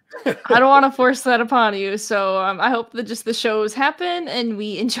air. I don't want to force that upon you, so I hope that just the shows happen and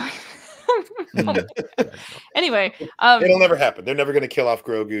we enjoy them. Anyway, it'll never happen. They're never going to kill off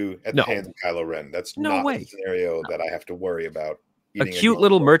Grogu at the hands of Kylo Ren. That's not a scenario that I have to worry about. A cute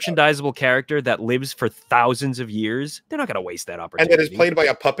little merchandisable character that lives for thousands of years. They're not going to waste that opportunity. And that is played by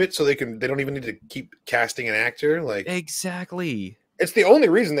a puppet, so they don't even need to keep casting an actor. Like, exactly. It's the only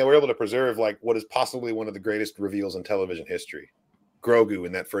reason they were able to preserve like what is possibly one of the greatest reveals in television history. Grogu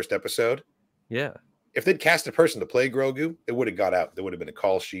in that first episode. Yeah. If they'd cast a person to play Grogu, it would have got out. There would have been a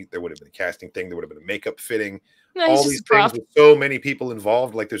call sheet. There would have been a casting thing. There would have been a makeup fitting. All these things with so many people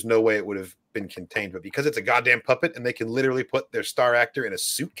involved, like there's no way it would have been contained. But because it's a goddamn puppet and they can literally put their star actor in a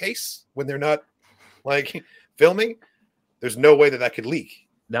suitcase when they're not like filming, there's no way that could leak.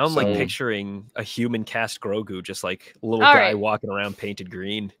 Now I'm like picturing a human cast Grogu, just like a little guy walking around painted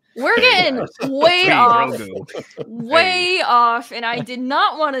green. We're getting way off, and I did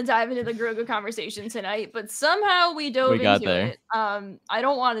not want to dive into the Grogu conversation tonight, but somehow we dove into it. I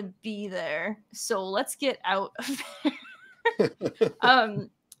don't want to be there, so let's get out of there.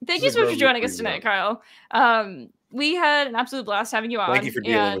 Thank you so much for joining us tonight, Kyle. We had an absolute blast having you on. Thank you for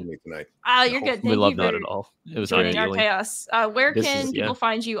dealing with me tonight. You're good. We love that at all. It was joining our chaos. Where can people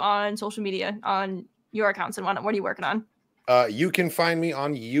find you on social media, on your accounts, and what are you working on? You can find me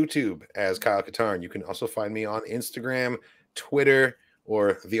on YouTube as Kyle Katarn. You can also find me on Instagram, Twitter,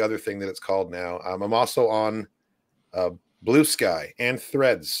 or the other thing that it's called now. I'm also on Blue Sky and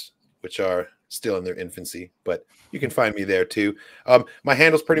Threads, which are still in their infancy, but you can find me there too. My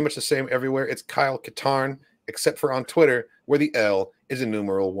handle's pretty much the same everywhere. It's Kyle Katarn, except for on Twitter, where the L is a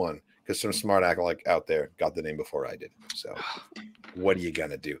numeral 1, because some smart aleck out there got the name before I did. So what are you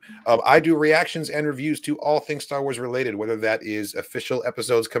gonna do? I do reactions and reviews to all things Star Wars related, whether that is official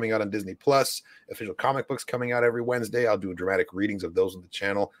episodes coming out on Disney Plus, official comic books coming out every Wednesday. I'll do dramatic readings of those on the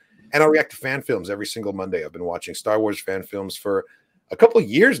channel, and I'll react to fan films every single Monday. I've been watching Star Wars fan films for a couple of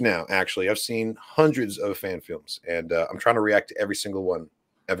years now. Actually, I've seen hundreds of fan films, and I'm trying to react to every single one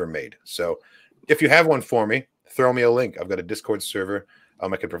ever made. So if you have one for me, throw me a link. I've got a Discord server. I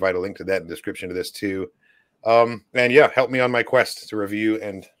can provide a link to that in the description to this too. And yeah, help me on my quest to review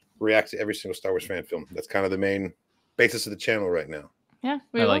and react to every single Star Wars fan film. That's kind of the main basis of the channel right now. Yeah,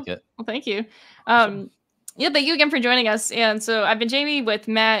 I like it. Well, thank you. Yeah, thank you again for joining us. And so I've been Jamie with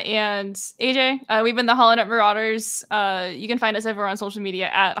Matt and AJ. We've been the HoloNet Marauders. You can find us everywhere on social media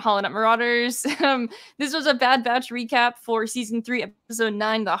at HoloNet Marauders. This was a Bad Batch recap for Season 3, Episode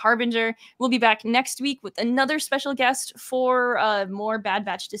 9, The Harbinger. We'll be back next week with another special guest for more Bad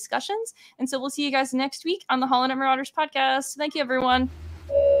Batch discussions. And so we'll see you guys next week on the HoloNet Marauders podcast. Thank you, everyone.